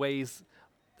the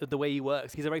way he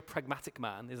works. He's a very pragmatic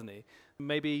man, isn't he?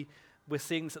 Maybe we're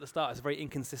seeing this at the start. It's a very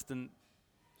inconsistent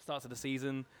start to the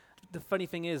season. The funny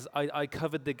thing is, I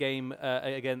covered the game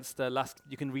against LASK.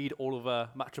 You can read all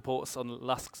of match reports on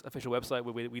LASK's official website,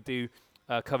 where we do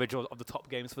coverage of the top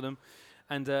games for them.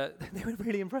 And they were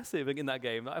really impressive in that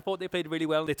game. I thought they played really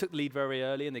well. They took the lead very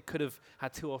early, and they could have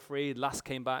had 2 or 3. LASK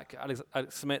came back. Alex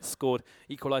Smith scored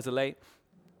equalizer late.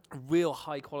 Real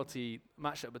high-quality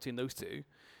matchup between those two.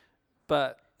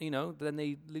 But, then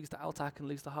they lose to Altak and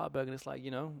lose to Hartberg, and it's like,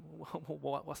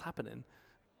 what's happening?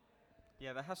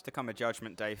 Yeah, there has to come a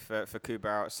judgment day for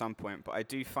Kubau at some point, but I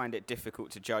do find it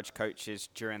difficult to judge coaches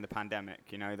during the pandemic.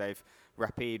 They've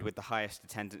Rapid with the highest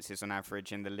attendances on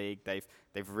average in the league.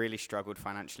 They've really struggled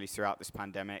financially throughout this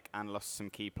pandemic and lost some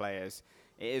key players.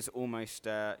 It is almost,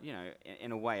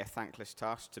 in a way, a thankless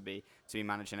task to be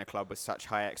managing a club with such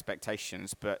high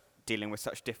expectations, but dealing with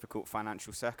such difficult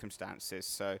financial circumstances.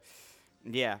 So,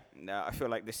 yeah, I feel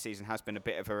like this season has been a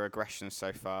bit of a regression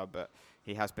so far, but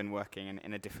he has been working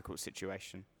in a difficult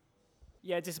situation.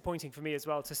 Yeah, disappointing for me as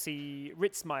well to see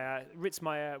Ritzmeier.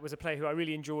 Ritzmeier was a player who I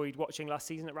really enjoyed watching last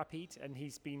season at Rapid, and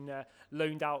he's been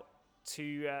loaned out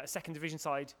to a second division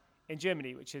side in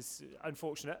Germany, which is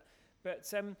unfortunate.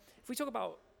 But if we talk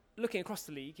about looking across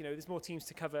the league, there's more teams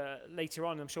to cover later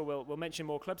on. I'm sure we'll mention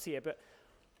more clubs here, but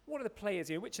what are the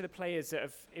players, which are the players that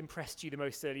have impressed you the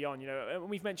most early on?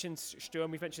 We've mentioned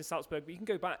Sturm, we've mentioned Salzburg, but you can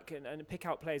go back and pick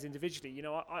out players individually.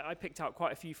 I picked out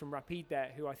quite a few from Rapid there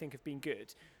who I think have been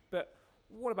good. But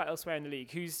what about elsewhere in the league?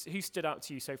 Who's stood out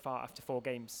to you so far after 4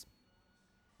 games?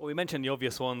 Well, we mentioned the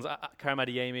obvious ones. Karim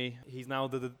Adeyemi, he's now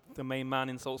the main man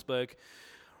in Salzburg.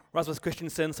 Rasmus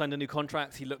Christensen signed a new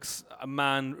contract. He looks a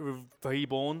man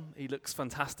reborn. He looks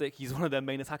fantastic. He's one of their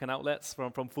main attacking outlets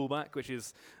from fullback, which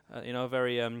is a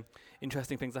very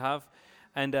interesting thing to have.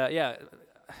 And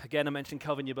again, I mentioned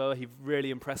Calvin Yeboah. He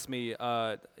really impressed me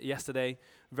yesterday.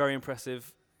 Very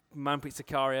impressive. Manpreet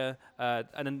Zakaria,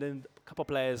 and then a couple of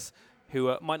players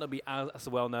who might not be as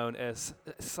well known as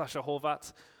Sasha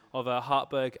Horvat of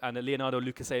Hartberg and Leonardo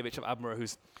Lukasevich of Admira,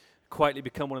 who's quietly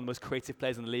become one of the most creative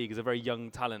players in the league. He's a very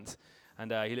young talent, and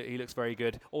he looks very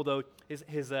good. Although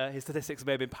his statistics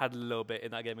may have been padded a little bit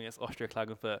in that game against Austria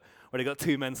Klagenfurt, where they got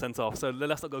 2 men sent off. So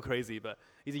let's not go crazy, but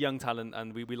he's a young talent,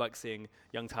 and we like seeing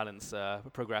young talents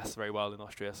progress very well in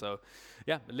Austria. So,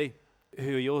 yeah, Lee,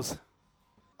 who are yours?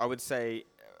 I would say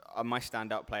my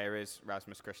standout player is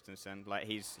Rasmus Christensen. Like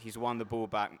he's won the ball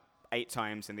back 8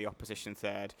 times in the opposition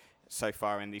third, so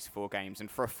far in these 4 games, and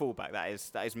for a fullback,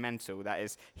 that is mental.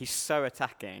 He's so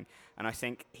attacking, and I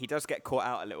think he does get caught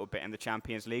out a little bit in the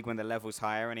Champions League when the level's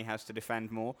higher and he has to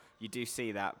defend more. You do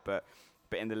see that, but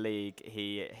in the league,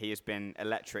 he has been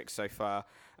electric so far.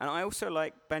 And I also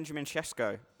like Benjamin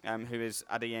Sesko, who is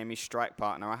Adeyemi's strike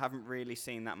partner. I haven't really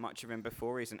seen that much of him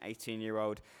before. He's an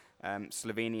 18-year-old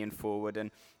Slovenian forward,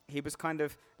 and he was kind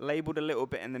of labelled a little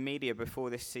bit in the media before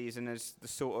this season as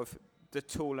the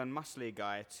tall and muscly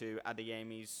guy to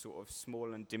Adeyemi's sort of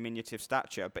small and diminutive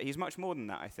stature. But he's much more than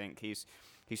that, I think. He's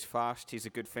fast, he's a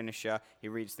good finisher, he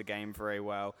reads the game very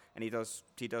well, and he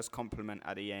does complement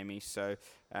Adeyemi. So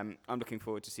I'm looking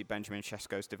forward to see Benjamin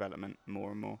Sesko's development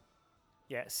more and more.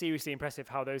 Yeah, seriously impressive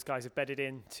how those guys have bedded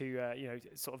into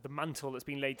sort of the mantle that's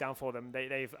been laid down for them.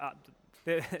 They've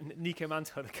the Nico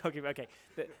mantle, the goalkeeper. Okay,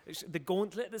 the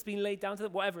gauntlet that's been laid down to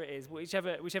them, whatever it is,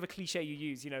 whichever cliche you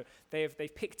use.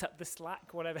 They've picked up the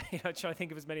slack, whatever. I try to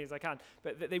think of as many as I can,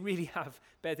 but they really have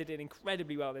bedded in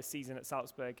incredibly well this season at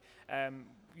Salzburg.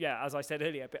 As I said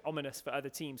earlier, a bit ominous for other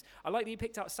teams. I like that you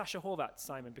picked out Sasha Horvat,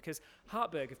 Simon, because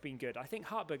Hartberg have been good. I think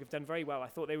Hartberg have done very well. I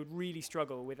thought they would really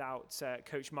struggle without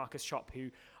coach Marcus Schopp, who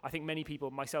I think many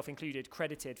people, myself included,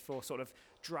 credited for sort of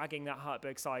dragging that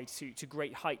Hartberg side to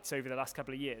great heights over the last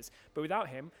couple of years. But without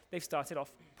him, they've started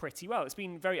off pretty well. It's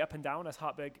been very up and down, as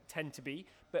Hartberg tend to be,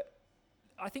 but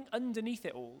I think underneath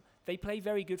it all, they play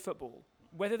very good football.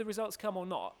 Whether the results come or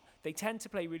not, they tend to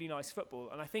play really nice football.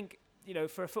 And I think,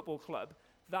 for a football club,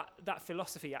 that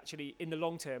philosophy actually in the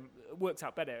long term works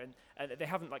out better, and they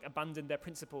haven't abandoned their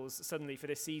principles suddenly for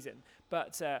this season.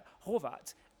 But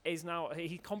Horvat is now,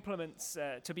 he complements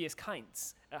Tobias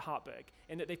Kainz at Hartberg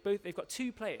in that they've got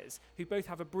 2 players who both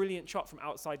have a brilliant shot from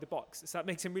outside the box. So that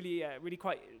makes him really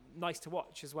quite nice to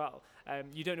watch as well.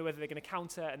 You don't know whether they're going to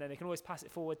counter, and then they can always pass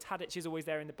it forward. Tadic is always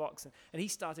there in the box, and he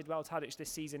started well, Tadic, this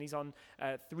season. He's on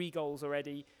 3 goals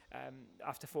already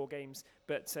after 4 games.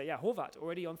 But Horvat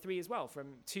already on 3 as well,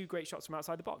 from 2 great shots from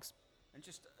outside the box. And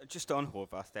just on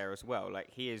Horvath there as well,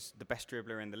 he is the best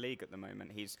dribbler in the league at the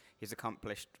moment. He's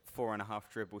accomplished 4.5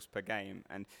 dribbles per game,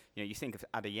 and you think of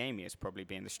Adeyemi as probably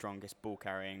being the strongest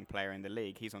ball-carrying player in the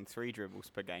league. He's on 3 dribbles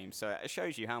per game, so it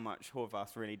shows you how much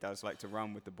Horvath really does like to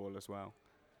run with the ball as well.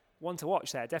 One to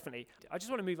watch there, definitely. I just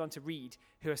want to move on to Reed,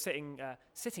 who are sitting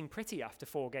pretty after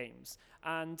 4 games,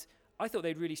 and I thought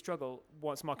they'd really struggle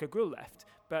once Marco Grull left,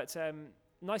 but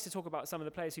nice to talk about some of the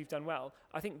players who've done well.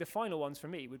 I think the final ones for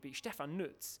me would be Stefan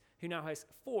Nutz, who now has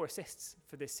 4 assists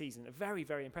for this season. A very,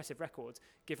 very impressive record,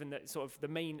 given that sort of the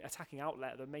main attacking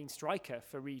outlet, the main striker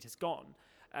for Reed has gone.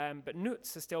 But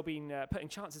Nutz has still been putting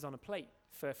chances on a plate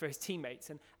for his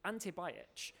teammates. And Ante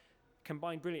Bajic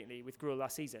combined brilliantly with Gruhl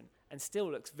last season and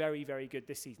still looks very, very good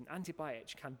this season. Ante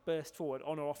Bajic can burst forward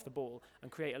on or off the ball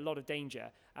and create a lot of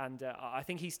danger. And I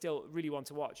think he's still really one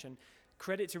to watch. And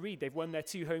credit to Reed, they've won their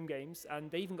 2 home games, and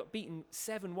they even got beaten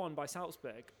 7-1 by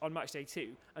Salzburg on match day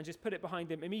 2 and just put it behind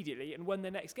them immediately and won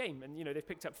their next game. And they've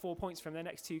picked up 4 points from their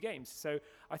next 2 games. So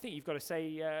I think you've got to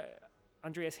say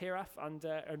Andreas Hiraf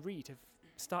and Reed have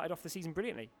started off the season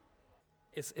brilliantly.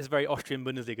 It's very Austrian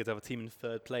Bundesliga to have a team in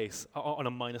 3rd place on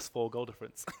a -4 goal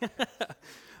difference.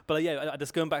 But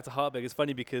just going back to Hartberg, it's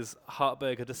funny because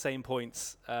Hartberg had the same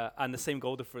points and the same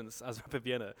goal difference as Rapid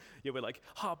Vienna. We're like,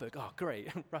 Hartberg, great.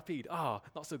 Rapid,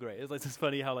 not so great. It's just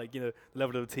funny how the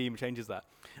level of the team changes that.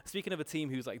 Speaking of a team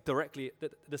who's directly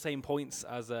the same points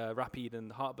as Rapid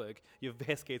and Hartberg, you have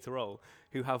VSK Tirol,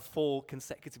 who have 4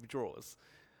 consecutive draws.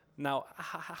 Now,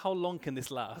 how long can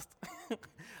this last?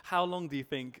 How long do you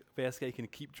think VSK can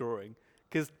keep drawing?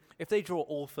 Because if they draw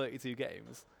all 32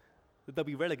 games, they'll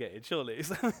be relegated, surely.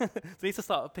 So they need to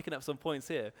start picking up some points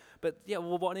here. But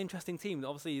what an interesting team.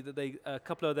 Obviously, a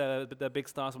couple of their big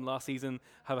stars from last season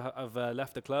have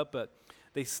left the club, but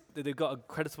they've got a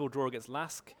creditable draw against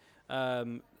Lask,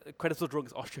 creditable draw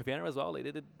against Austria Vienna as well.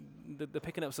 They're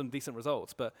picking up some decent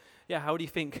results. But how do you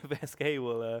think VSK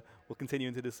will continue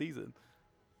into the season?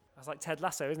 That's like Ted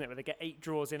Lasso, isn't it, where they get 8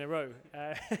 draws in a row.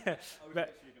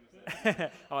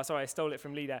 Sorry, I stole it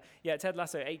from Lee there. Yeah, Ted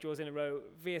Lasso, 8 draws in a row.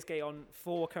 VSK on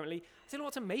 4 currently. I don't know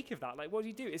what to make of that. What do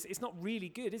you do? It's not really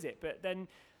good, is it? But then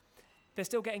they're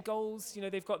still getting goals.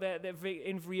 They've got their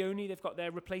in Vrioni, they've got their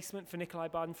replacement for Nikolai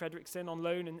Baden-Fredriksson on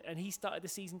loan, and he started the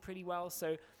season pretty well.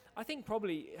 So I think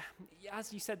probably,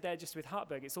 as you said there, just with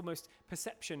Hartberg, it's almost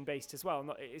perception-based as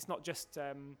well. It's not just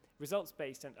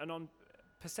results-based. And on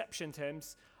perception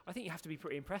terms, I think you have to be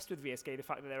pretty impressed with VSK, the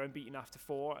fact that they're unbeaten after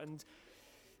 4. And,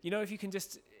 if you can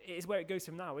it's where it goes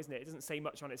from now, isn't it? It doesn't say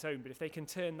much on its own, but if they can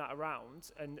turn that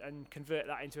around and convert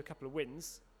that into a couple of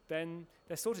wins, then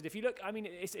they're sorted. If you look, I mean,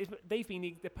 they've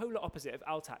been the polar opposite of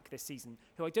Altac this season,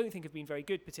 who I don't think have been very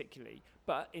good particularly.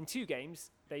 But in 2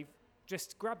 games, they've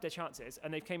just grabbed their chances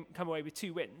and they've come away with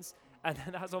 2 wins. And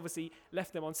that's obviously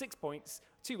left them on 6 points,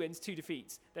 2 wins, 2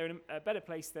 defeats. They're in a better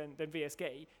place than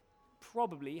VSK.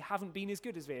 Probably haven't been as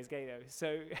good as VSK though.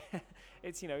 So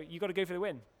it's, you got to go for the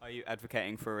win. Are you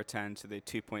advocating for a return to the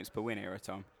 2 points per win era,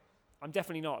 Tom? I'm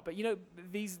definitely not. But,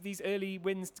 these early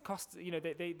wins cost,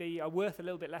 they are worth a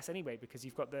little bit less anyway because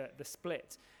you've got the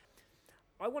split.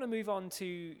 I want to move on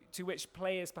to which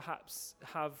players perhaps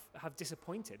have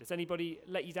disappointed. Has anybody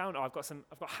let you down? I've got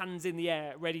hands in the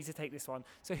air ready to take this one.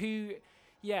 So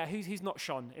who's not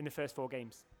shone in the first 4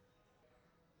 games?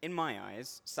 In my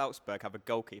eyes, Salzburg have a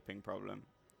goalkeeping problem.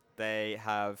 They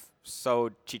have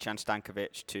sold Cihan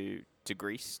Stankovic to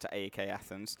Greece, to AEK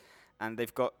Athens, and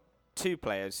they've got 2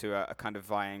 players who are kind of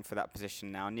vying for that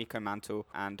position now, Nico Mantel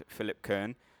and Philip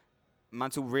Kern.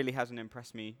 Mantel really hasn't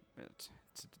impressed me,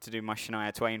 to do my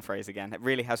Shania Twain phrase again. It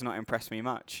really has not impressed me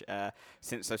much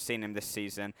since I've seen him this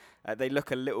season. They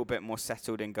look a little bit more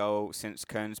settled in goal since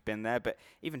Kern's been there, but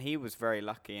even he was very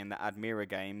lucky in the Admira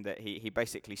game that he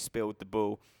basically spilled the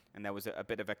ball, and there was a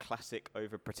bit of a classic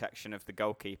overprotection of the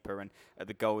goalkeeper, and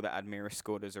the goal that Admira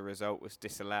scored as a result was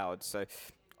disallowed. So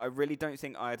I really don't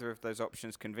think either of those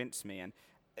options convince me, and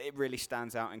it really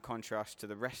stands out in contrast to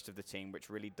the rest of the team, which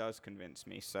really does convince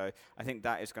me. So I think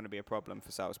that is going to be a problem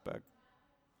for Salzburg.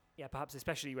 Yeah, perhaps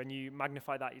especially when you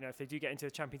magnify that, if they do get into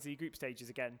the Champions League group stages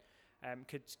again,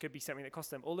 could be something that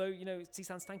costs them. Although,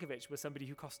 Cihan Stankovic was somebody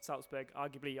who cost Salzburg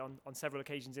arguably on several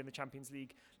occasions in the Champions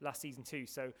League last season too.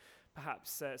 So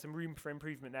perhaps some room for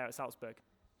improvement there at Salzburg.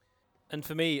 And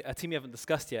for me, a team we haven't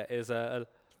discussed yet is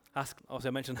obviously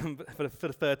I mentioned them for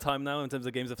the 3rd time now in terms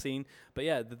of games I've seen. But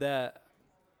yeah, their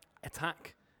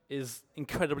attack is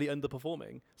incredibly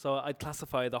underperforming. So I'd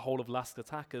classify the whole of Lask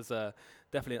attack as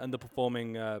definitely an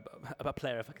underperforming a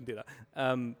player, if I can do that.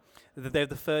 They have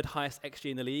the 3rd highest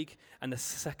XG in the league and the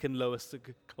 2nd lowest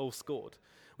goals scored,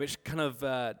 which kind of,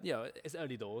 it's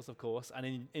early doors, of course,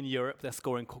 and in Europe they're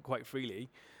scoring quite freely.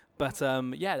 But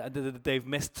they've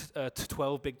missed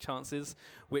 12 big chances,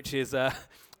 which is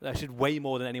actually way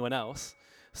more than anyone else.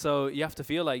 So you have to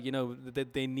feel like,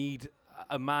 they need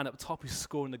a man up top who's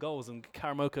scoring the goals, and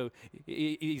Karamoko,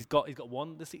 he's got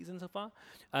 1 this season so far,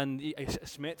 and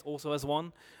Schmidt also has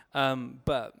 1.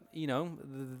 But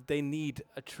they need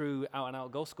a true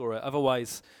out-and-out goal scorer.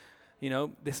 Otherwise,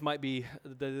 this might be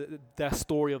their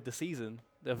story of the season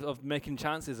of making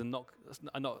chances and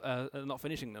not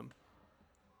finishing them.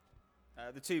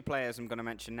 The 2 players I'm going to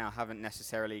mention now haven't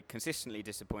necessarily consistently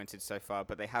disappointed so far,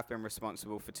 but they have been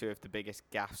responsible for 2 of the biggest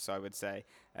gaffes, I would say,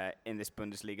 in this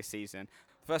Bundesliga season.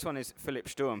 The first one is Philipp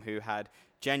Sturm, who had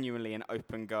genuinely an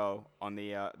open goal on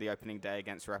the opening day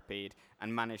against Rapid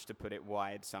and managed to put it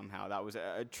wide somehow. That was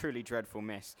a truly dreadful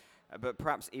miss. But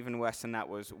perhaps even worse than that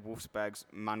was Wolfsburg's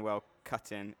Manuel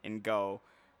Cuttin in goal,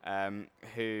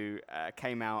 who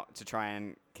came out to try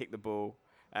and kick the ball,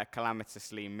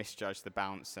 calamitously misjudged the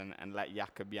bounce and let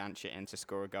Jakub Jančić in to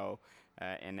score a goal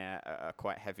in a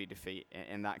quite heavy defeat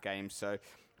in that game. So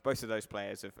both of those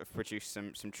players have produced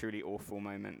some truly awful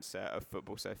moments of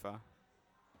football so far.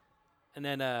 And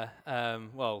then,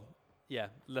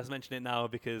 let's mention it now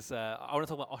because I want to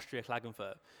talk about Austria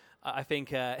Klagenfurt. I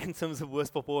think in terms of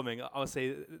worst performing, I would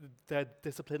say their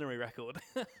disciplinary record.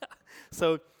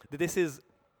 So this is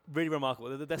really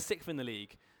remarkable. They're 6th in the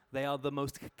league. They are the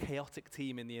most chaotic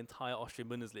team in the entire Austrian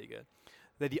Bundesliga.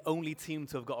 They're the only team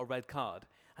to have got a red card,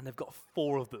 and they've got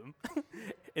 4 of them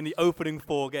in the opening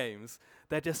 4 games.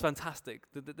 They're just fantastic.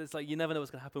 It's like you never know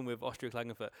what's going to happen with Austria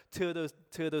Klagenfurt. Two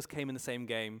of those came in the same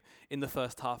game in the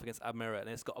first half against Admira, and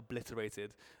it's got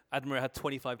obliterated. Admira had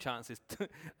 25 chances,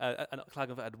 and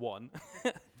Klagenfurt had 1,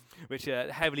 which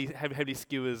heavily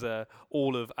skewers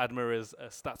all of Admira's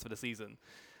stats for the season.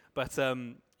 But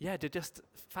they're just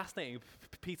fascinating.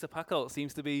 Peter Packold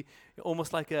seems to be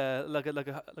almost like a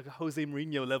Jose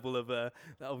Mourinho level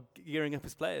of gearing up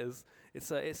his players. It's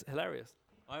hilarious.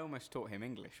 I almost taught him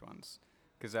English once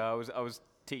because I was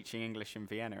teaching English in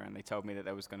Vienna, and they told me that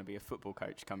there was going to be a football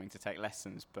coach coming to take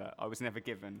lessons, but I was never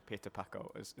given Peter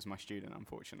Packold as my student,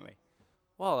 unfortunately.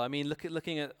 Well, I mean,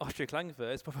 looking at Austria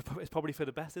Klagenfurt, it's probably for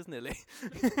the best, isn't it, Lee?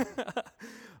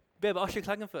 Yeah, but Austria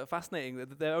Klagenfurt, fascinating.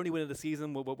 Their only win of the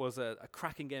season was a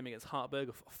cracking game against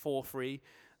Hartberg, 4-3.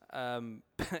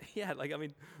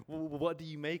 What do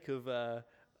you make of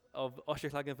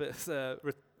Austria Klagenfurt's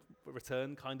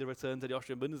return to the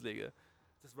Austrian Bundesliga?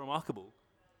 It's remarkable.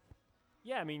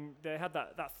 Yeah, I mean, they had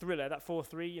that thriller, that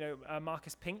 4-3.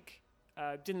 Marcus Pink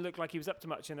Didn't look like he was up to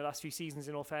much in the last few seasons,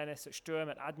 in all fairness, at Sturm,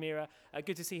 at Admira.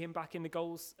 Good to see him back in the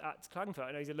goals at Klagenfurt.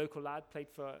 I know he's a local lad, played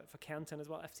for Kärnten as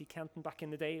well, FC Kärnten back in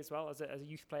the day as well as a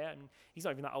youth player, and he's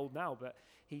not even that old now, but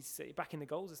he's back in the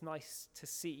goals. It's nice to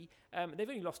see. They've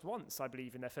only lost once, I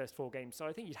believe, in their first 4 games, so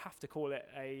I think you'd have to call it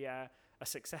a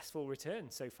successful return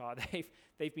so far.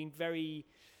 They've been very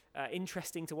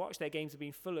interesting to watch. Their games have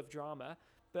been full of drama.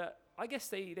 But I guess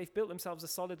they've built themselves a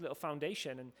solid little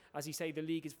foundation. And as you say, the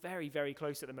league is very, very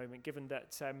close at the moment, given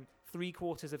that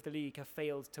 3/4 of the league have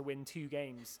failed to win 2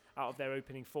 games out of their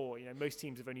opening 4. Most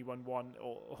teams have only won 1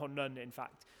 or none, in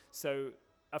fact. So,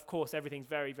 of course, everything's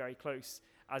very, very close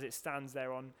as it stands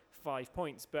there on 5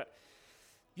 points. But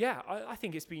yeah, I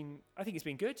think it's been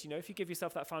good. If you give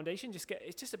yourself that foundation,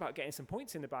 it's just about getting some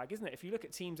points in the bag, isn't it? If you look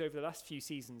at teams over the last few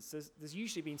seasons, there's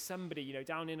usually been somebody,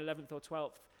 down in 11th or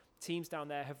 12th. Teams down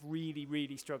there have really,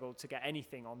 really struggled to get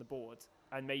anything on the board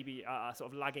and maybe are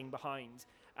sort of lagging behind.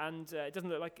 And it doesn't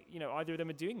look like either of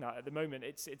them are doing that at the moment.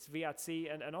 It's VAC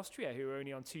and Austria who are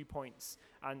only on 2 points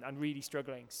and really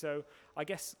struggling. So I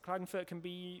guess Klagenfurt can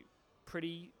be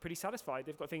pretty satisfied.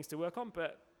 They've got things to work on,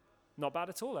 but not bad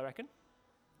at all, I reckon.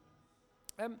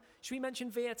 Should we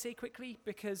mention VAC quickly?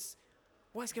 Because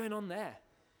what's going on there?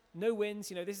 No wins.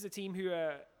 This is a team who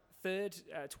are third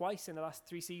twice in the last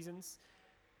 3 seasons.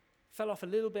 Fell off a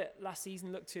little bit last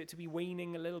season, looked to be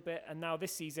waning a little bit, and now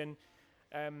this season,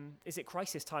 is it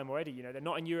crisis time already? They're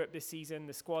not in Europe this season.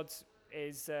 The squad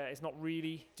is not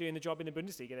really doing the job in the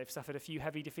Bundesliga. They've suffered a few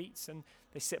heavy defeats, and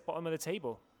they sit bottom of the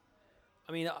table.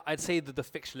 I mean, I'd say that the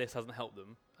fixture list hasn't helped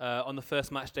them. On the first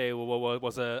match day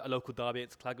was a local derby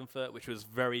at Klagenfurt, which was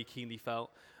very keenly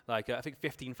felt. I think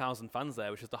 15,000 fans there,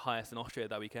 which is the highest in Austria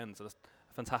that weekend. So that's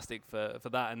fantastic for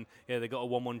that. And they got a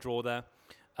 1-1 draw there.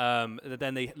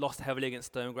 Then they lost heavily against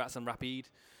Sturm Graz and Rapid,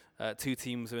 2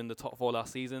 teams who were in the top 4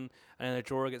 last season, and then a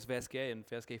draw against VSG, and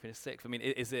VSG finished 6th. I mean,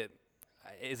 is it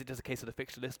just a case of the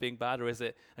fixture list being bad, or is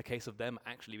it a case of them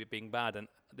actually being bad and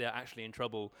they're actually in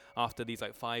trouble after these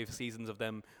 5 seasons of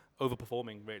them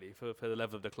overperforming really for the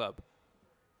level of the club?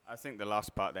 I think the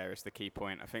last part there is the key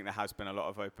point. I think there has been a lot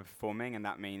of overperforming, and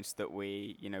that means that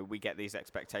we get these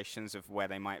expectations of where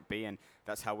they might be, and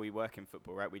that's how we work in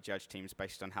football, right? We judge teams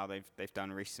based on how they've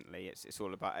done recently. It's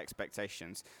all about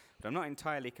expectations. But I'm not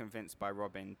entirely convinced by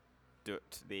Robin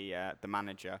Dutt, the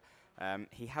manager.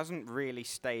 He hasn't really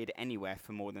stayed anywhere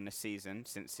for more than a season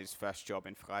since his first job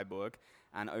in Freiburg,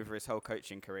 and over his whole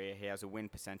coaching career, he has a win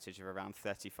percentage of around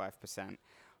 35%.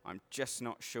 I'm just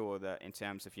not sure that in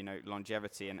terms of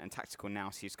longevity and tactical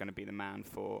nous, he's going to be the man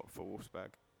for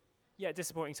Wolfsburg. Yeah,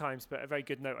 disappointing times, but a very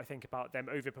good note, I think, about them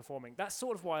overperforming. That's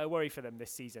sort of why I worry for them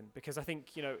this season, because I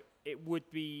think, it would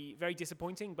be very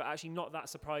disappointing, but actually not that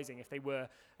surprising if they were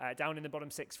down in the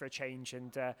bottom 6 for a change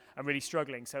and really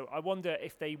struggling. So I wonder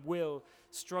if they will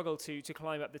struggle to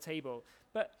climb up the table.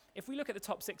 But if we look at the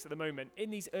top 6 at the moment,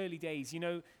 in these early days,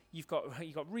 you've got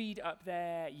Ried up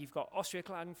there, you've got Austria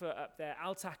Klagenfurt up there,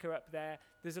 Altaker up there.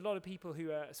 There's a lot of people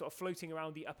who are sort of floating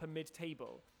around the upper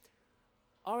mid-table.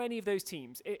 Are any of those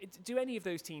teams, do any of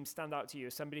those teams stand out to you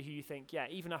as somebody who you think,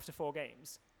 even after 4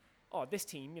 games, this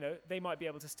team, they might be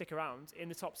able to stick around in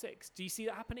the top 6? Do you see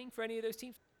that happening for any of those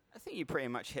teams? I think you pretty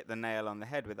much hit the nail on the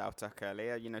head with Altaker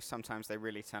earlier. Sometimes they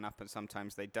really turn up and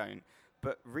sometimes they don't.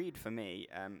 But Ried, for me,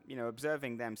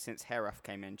 observing them since Heraf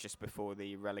came in just before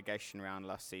the relegation round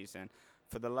last season,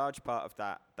 for the large part of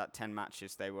that 10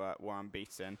 matches, they were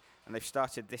unbeaten, and they've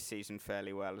started this season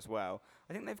fairly well as well.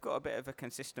 I think they've got a bit of a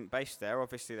consistent base there.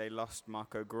 Obviously, they lost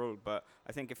Marco Gruhl, but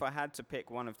I think if I had to pick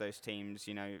one of those teams,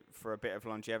 for a bit of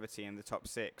longevity in the top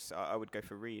 6, I would go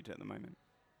for Ried at the moment.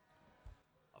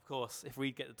 Of course, if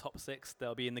we get the top 6,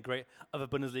 they'll be in the great other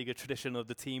Bundesliga tradition of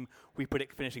the team we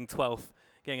predict finishing 12th,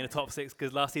 getting in the top 6,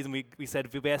 because last season we said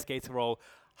VSG Tirol,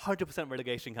 100%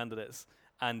 relegation candidates,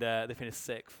 and they finished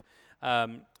 6th.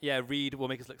 Ried will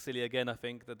make us look silly again. I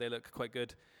think that they look quite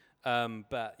good.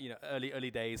 But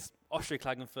early days, Austria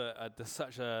Klagenfurt are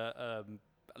such a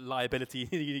liability.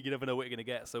 You never know what you're going to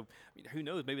get. So who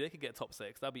knows? Maybe they could get top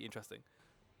 6. That'd be interesting.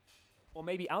 Or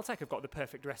maybe Altac have got the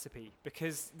perfect recipe,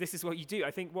 because this is what you do.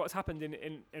 I think what's happened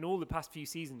in all the past few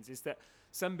seasons is that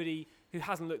somebody who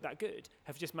hasn't looked that good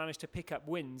have just managed to pick up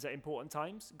wins at important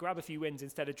times, grab a few wins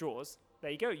instead of draws. There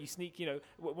you go. You sneak,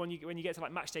 when you get to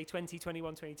match day 20,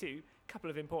 21, 22, a couple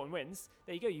of important wins.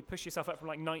 There you go. You push yourself up from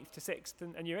 9th to 6th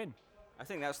and you're in. I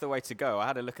think that's the way to go. I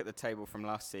had a look at the table from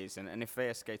last season, and if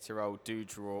VSG Tirol do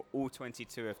draw all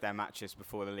 22 of their matches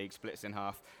before the league splits in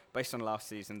half, based on last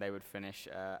season, they would finish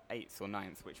 8th or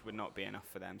 9th, which would not be enough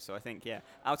for them. So I think,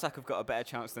 Altac have got a better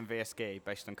chance than VSG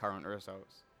based on current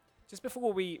results. Just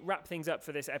before we wrap things up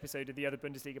for this episode of the Other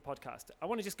Bundesliga podcast, I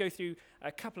want to just go through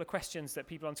a couple of questions that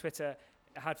people on Twitter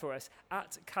had for us.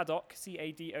 At Cadoc,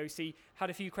 C-A-D-O-C, had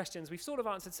a few questions. We've sort of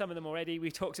answered some of them already. We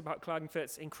talked about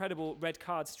Klagenfurt's incredible red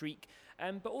card streak,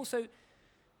 but also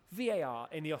VAR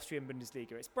in the Austrian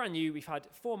Bundesliga. It's brand new. We've had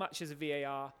 4 matches of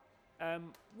VAR.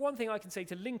 One thing I can say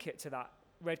to link it to that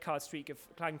red card streak of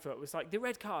Klagenfurt was like the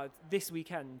red card this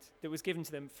weekend that was given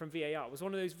to them from VAR was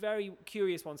one of those very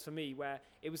curious ones for me, where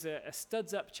it was a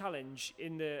studs up challenge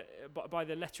by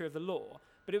the letter of the law,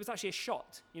 but it was actually a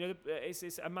shot. You know,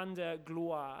 it's Amanda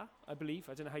Gloire, I believe.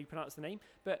 I don't know how you pronounce the name,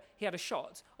 but he had a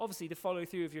shot. Obviously, the follow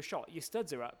through of your shot, your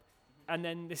studs are up, and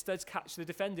then the studs catch the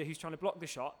defender who's trying to block the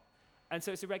shot, and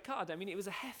so it's a red card. I mean, it was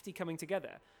a hefty coming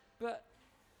together, but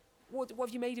what have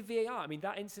you made of VAR? I mean,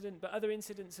 that incident, but other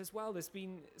incidents as well. There's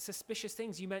been suspicious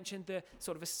things. You mentioned the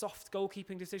sort of a soft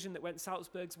goalkeeping decision that went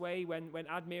Salzburg's way when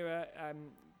Admira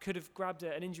could have grabbed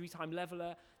an injury time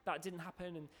leveller. That didn't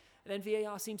happen. And then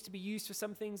VAR seems to be used for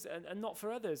some things and not for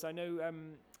others. I know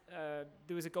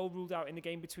there was a goal ruled out in the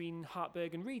game between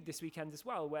Hartberg and Reed this weekend as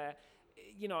well, where,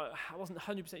 you know, I wasn't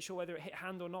 100% sure whether it hit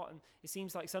hand or not. And it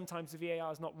seems like sometimes the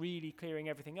VAR is not really clearing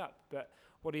everything up. But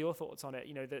what are your thoughts on it?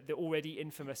 You know, the already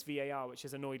infamous VAR, which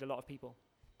has annoyed a lot of people.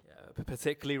 Yeah,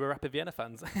 particularly Rapid Vienna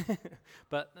fans.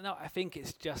 But no, I think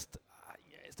it's just,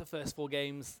 it's the first 4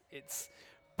 games. It's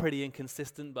pretty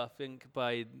inconsistent, but I think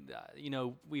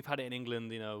we've had it in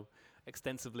England,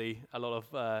 extensively, a lot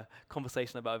of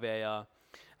conversation about VAR.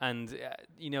 And,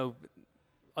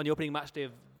 on the opening match day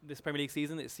of this Premier League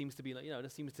season, it seems to be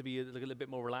it seems to be a little bit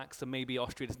more relaxed. So maybe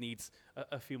Austria just needs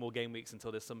a few more game weeks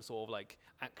until there's some sort of like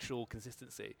actual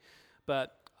consistency.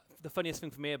 But the funniest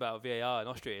thing for me about VAR in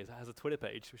Austria is it has a Twitter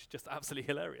page, which is just absolutely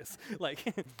hilarious.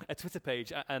 Like a Twitter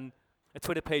page and a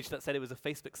Twitter page that said it was a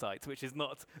Facebook site, which is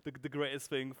not the greatest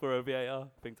thing for a VAR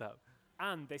thing to have.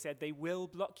 And they said they will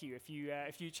block you if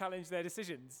you challenge their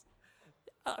decisions.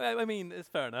 I mean, it's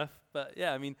fair enough, but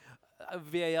yeah, I mean,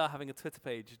 VAR having a Twitter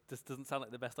page just doesn't sound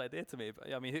like the best idea to me. But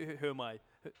yeah, I mean, who am I?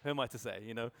 Who am I to say?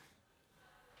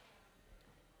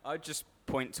 I'd just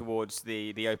point towards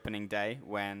the opening day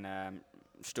when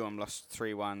Sturm lost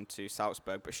 3-1 to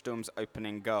Salzburg, but Sturm's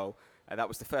opening goal, that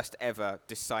was the first ever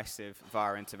decisive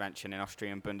VAR intervention in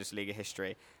Austrian Bundesliga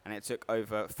history, and it took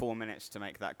over 4 minutes to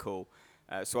make that call.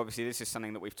 So obviously this is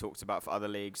something that we've talked about for other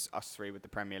leagues, us 3 with the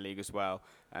Premier League as well.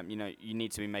 You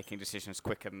need to be making decisions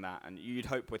quicker than that, and you'd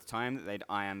hope with time that they'd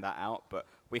iron that out, but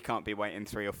we can't be waiting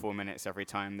 3 or 4 minutes every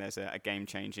time there's a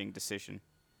game-changing decision.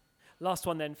 Last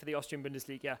one then for the Austrian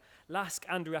Bundesliga. Lask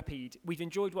and Rapid. We've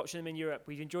enjoyed watching them in Europe.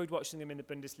 We've enjoyed watching them in the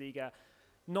Bundesliga.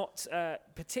 Not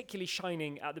particularly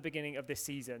shining at the beginning of this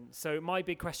season. So my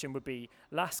big question would be,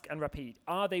 Lask and Rapid,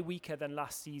 are they weaker than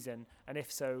last season? And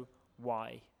if so,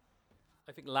 why?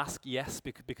 I think Lask, yes,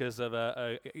 because of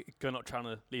Gernot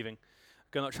Trauner leaving.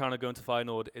 Gernot Trauner going to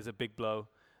Feyenoord is a big blow.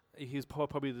 He's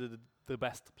probably the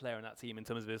best player in that team in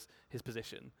terms of his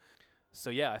position. So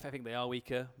yeah, I think they are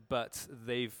weaker, but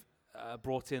they've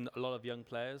brought in a lot of young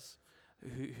players.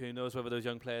 Who knows whether those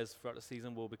young players throughout the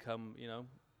season will become,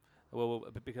 will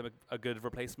become a good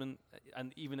replacement.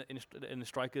 And even in the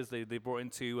strikers, they brought in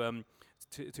two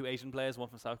Asian players, one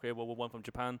from South Korea, one from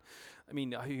Japan. I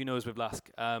mean, who knows with Lask?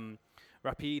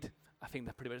 Rapid, I think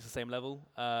they're pretty much the same level.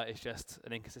 It's just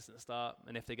an inconsistent start,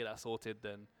 and if they get that sorted,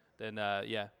 then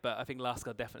yeah. But I think Lask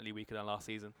are definitely weaker than last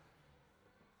season.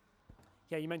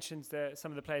 Yeah, you mentioned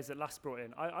some of the players that Lask brought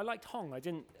in. I liked Hong. I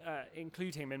didn't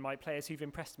include him in my players who've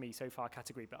impressed me so far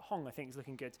category, but Hong I think is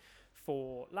looking good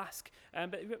for Lask.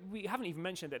 But we haven't even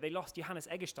mentioned that they lost Johannes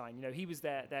Eggestein. He was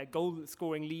their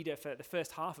goal-scoring leader for the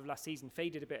first half of last season,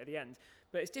 faded a bit at the end.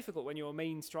 But it's difficult when your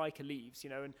main striker leaves,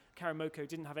 and Karamoko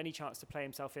didn't have any chance to play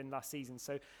himself in last season.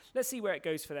 So let's see where it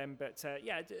goes for them. But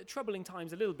troubling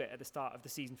times a little bit at the start of the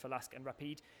season for Lask and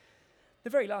Rapid. The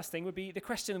very last thing would be the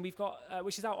question we've got,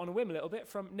 which is out on a whim a little bit,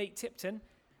 from Nate Tipton.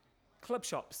 Club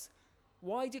shops.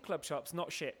 Why do club shops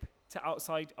not ship to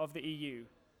outside of the EU?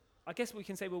 I guess we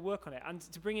can say we'll work on it. And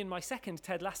to bring in my second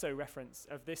Ted Lasso reference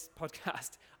of this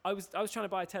podcast, I was trying to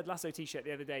buy a Ted Lasso t-shirt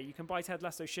the other day. You can buy Ted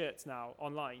Lasso shirts now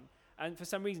online. And for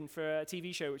some reason, for a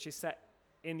TV show which is set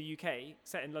in the UK,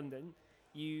 set in London,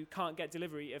 you can't get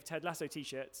delivery of Ted Lasso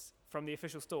t-shirts from the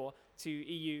official store to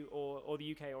EU or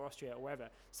the UK or Austria or wherever.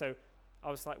 So I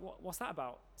was like, what's that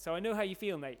about? So I know how you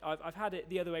feel, Nate. I've had it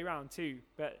the other way around too.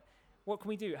 But what can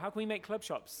we do? How can we make club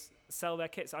shops sell their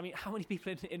kits? I mean, how many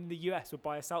people in the US would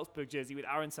buy a Salzburg jersey with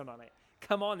Aronson on it?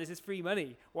 Come on, this is free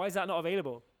money. Why is that not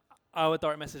available? Our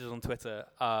direct messages on Twitter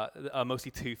are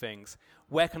mostly two things: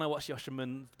 where can I watch the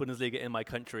Austrian Bundesliga in my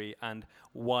country, and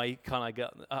why can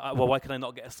I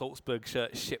not get a Salzburg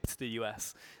shirt shipped to the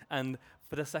US? And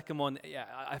for the second one, yeah,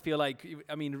 I feel like,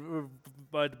 I mean,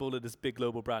 Red Bull are this big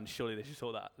global brand. Surely they should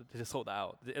sort that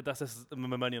out. That's just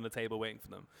money on the table waiting for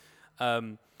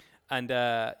them.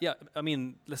 Yeah, I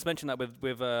mean, let's mention that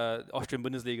with Austrian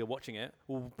Bundesliga watching it,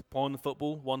 one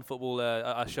football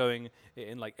are showing it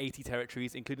in like 80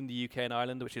 territories, including the UK and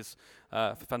Ireland, which is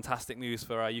fantastic news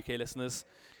for our UK listeners.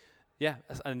 Yeah,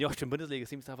 and the Austrian Bundesliga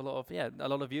seems to have a lot of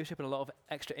viewership and a lot of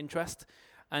extra interest.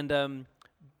 And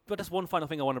but that's one final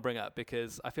thing I want to bring up,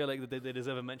 because I feel like they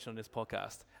deserve a mention on this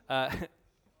podcast.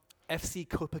 FC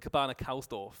Copacabana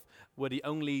Kausdorf were the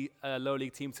only lower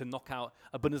league team to knock out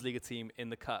a Bundesliga team in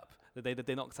the cup.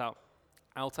 They knocked out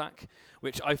Altach,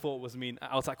 which I thought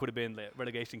Altach would have been the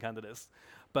relegation candidates.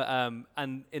 But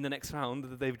and in the next round,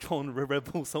 they've drawn Red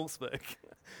Bull Salzburg.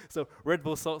 So Red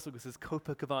Bull Salzburg versus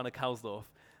Copacabana Kausdorf.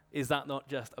 Is that not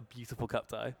just a beautiful cup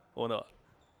tie, or not?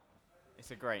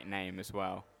 It's a great name as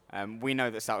well. We know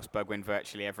that Salzburg win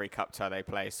virtually every cup tie they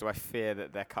play, so I fear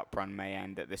that their cup run may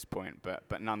end at this point,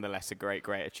 but nonetheless a great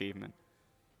achievement.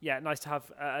 Yeah, nice to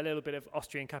have a little bit of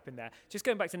Austrian Cup in there. Just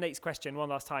going back to Nate's question one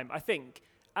last time, I think,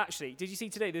 actually, did you see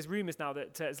today, there's rumours now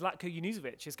that Zlatko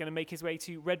Junuzovic is going to make his way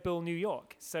to Red Bull New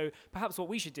York. So perhaps what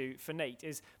we should do for Nate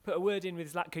is put a word in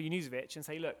with Zlatko Junuzovic and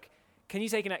say, look, can you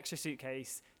take an extra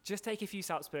suitcase, just take a few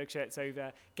Salzburg shirts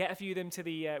over, get a few of them to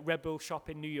the Red Bull shop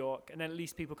in New York, and then at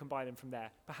least people can buy them from there.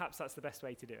 Perhaps that's the best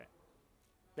way to do it.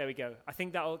 There we go. I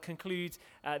think that will conclude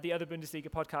the Other Bundesliga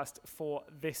podcast for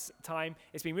this time.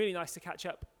 It's been really nice to catch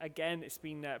up again. It's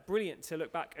been brilliant to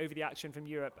look back over the action from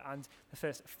Europe and the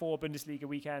first 4 Bundesliga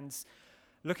weekends.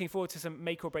 Looking forward to some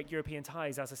make or break European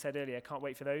ties, as I said earlier. Can't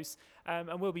wait for those. And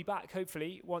we'll be back,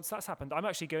 hopefully, once that's happened. I'm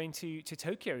actually going to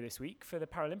Tokyo this week for the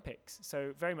Paralympics,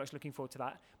 so very much looking forward to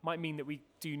that. Might mean that we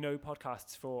do no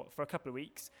podcasts for a couple of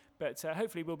weeks, but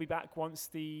hopefully we'll be back once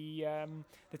the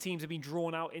teams have been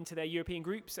drawn out into their European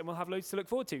groups, and we'll have loads to look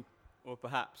forward to. Or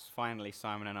perhaps, finally,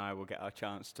 Simon and I will get our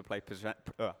chance to play presenter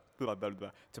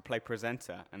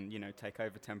and, take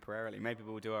over temporarily. Maybe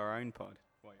we'll do our own pod.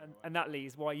 And that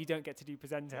leaves why you don't get to do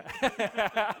presenter.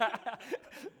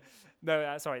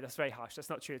 No, sorry, that's very harsh. That's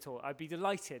not true at all. I'd be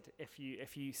delighted if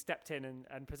you stepped in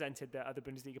and presented the Other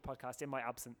Bundesliga podcast in my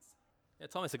absence. Yeah,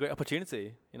 Tom, it's a great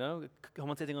opportunity.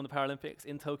 Commentating on the Paralympics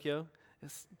in Tokyo.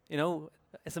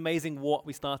 It's amazing what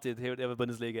we started here at the Other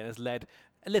Bundesliga, and has led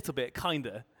a little bit,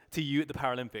 kinda, to you at the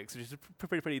Paralympics, which is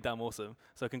pretty damn awesome.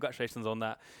 So congratulations on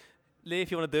that. Lee, if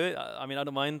you want to do it, I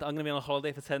don't mind. I'm going to be on a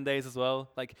holiday for 10 days as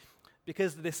well.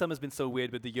 Because this summer's been so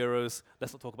weird with the Euros,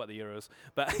 let's not talk about the Euros.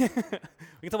 But we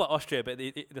can talk about Austria, but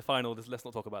the final, let's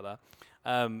not talk about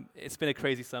that. It's been a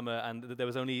crazy summer, and there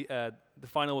was only the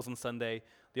final was on Sunday.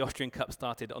 The Austrian Cup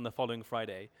started on the following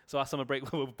Friday, so our summer break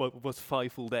was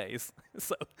 5 full days.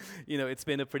 So it's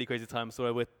been a pretty crazy time.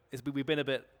 So we've been a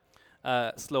bit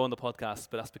slow on the podcast,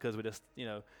 but that's because we're just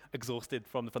exhausted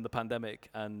from the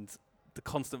pandemic and the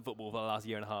constant football for the last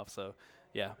year and a half. So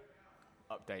yeah.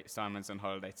 Update, Simon's on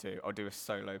holiday too. I'll do a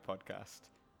solo podcast.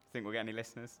 Think we'll get any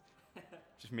listeners?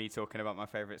 Just me talking about my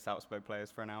favourite Salzburg players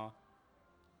for an hour?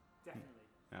 Definitely.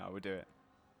 No, we'll do it.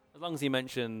 As long as you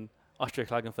mention Austria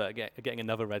Klagenfurt getting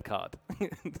another red card, then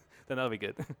that'll be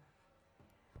good.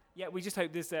 Yeah, we just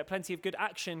hope there's plenty of good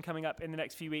action coming up in the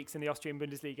next few weeks in the Austrian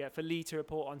Bundesliga for Lee to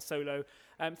report on solo.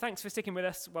 Thanks for sticking with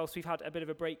us whilst we've had a bit of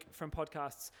a break from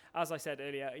podcasts. As I said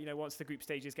earlier, once the group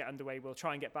stages get underway, we'll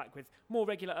try and get back with more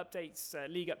regular updates,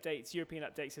 league updates, European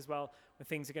updates as well, when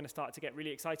things are going to start to get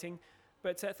really exciting.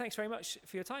 But thanks very much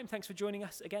for your time. Thanks for joining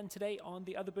us again today on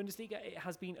the Other Bundesliga. It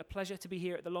has been a pleasure to be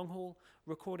here at the Long Haul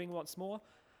recording once more.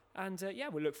 And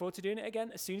we'll look forward to doing it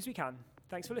again as soon as we can.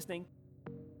 Thanks for listening.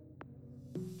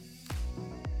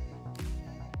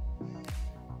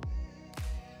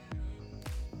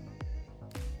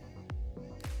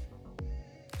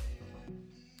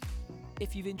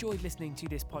 If you've enjoyed listening to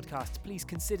this podcast, please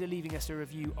consider leaving us a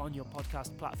review on your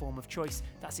podcast platform of choice.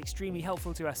 That's extremely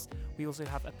helpful to us. We also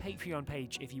have a Patreon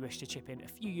page if you wish to chip in a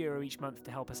few euro each month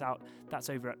to help us out.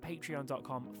 That's over at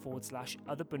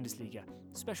patreon.com/Other Bundesliga.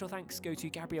 Special thanks go to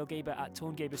Gabriel Gaber at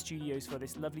Torn Gaber Studios for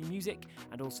this lovely music,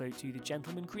 and also to the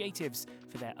Gentlemen Creatives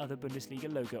for their Other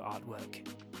Bundesliga logo artwork.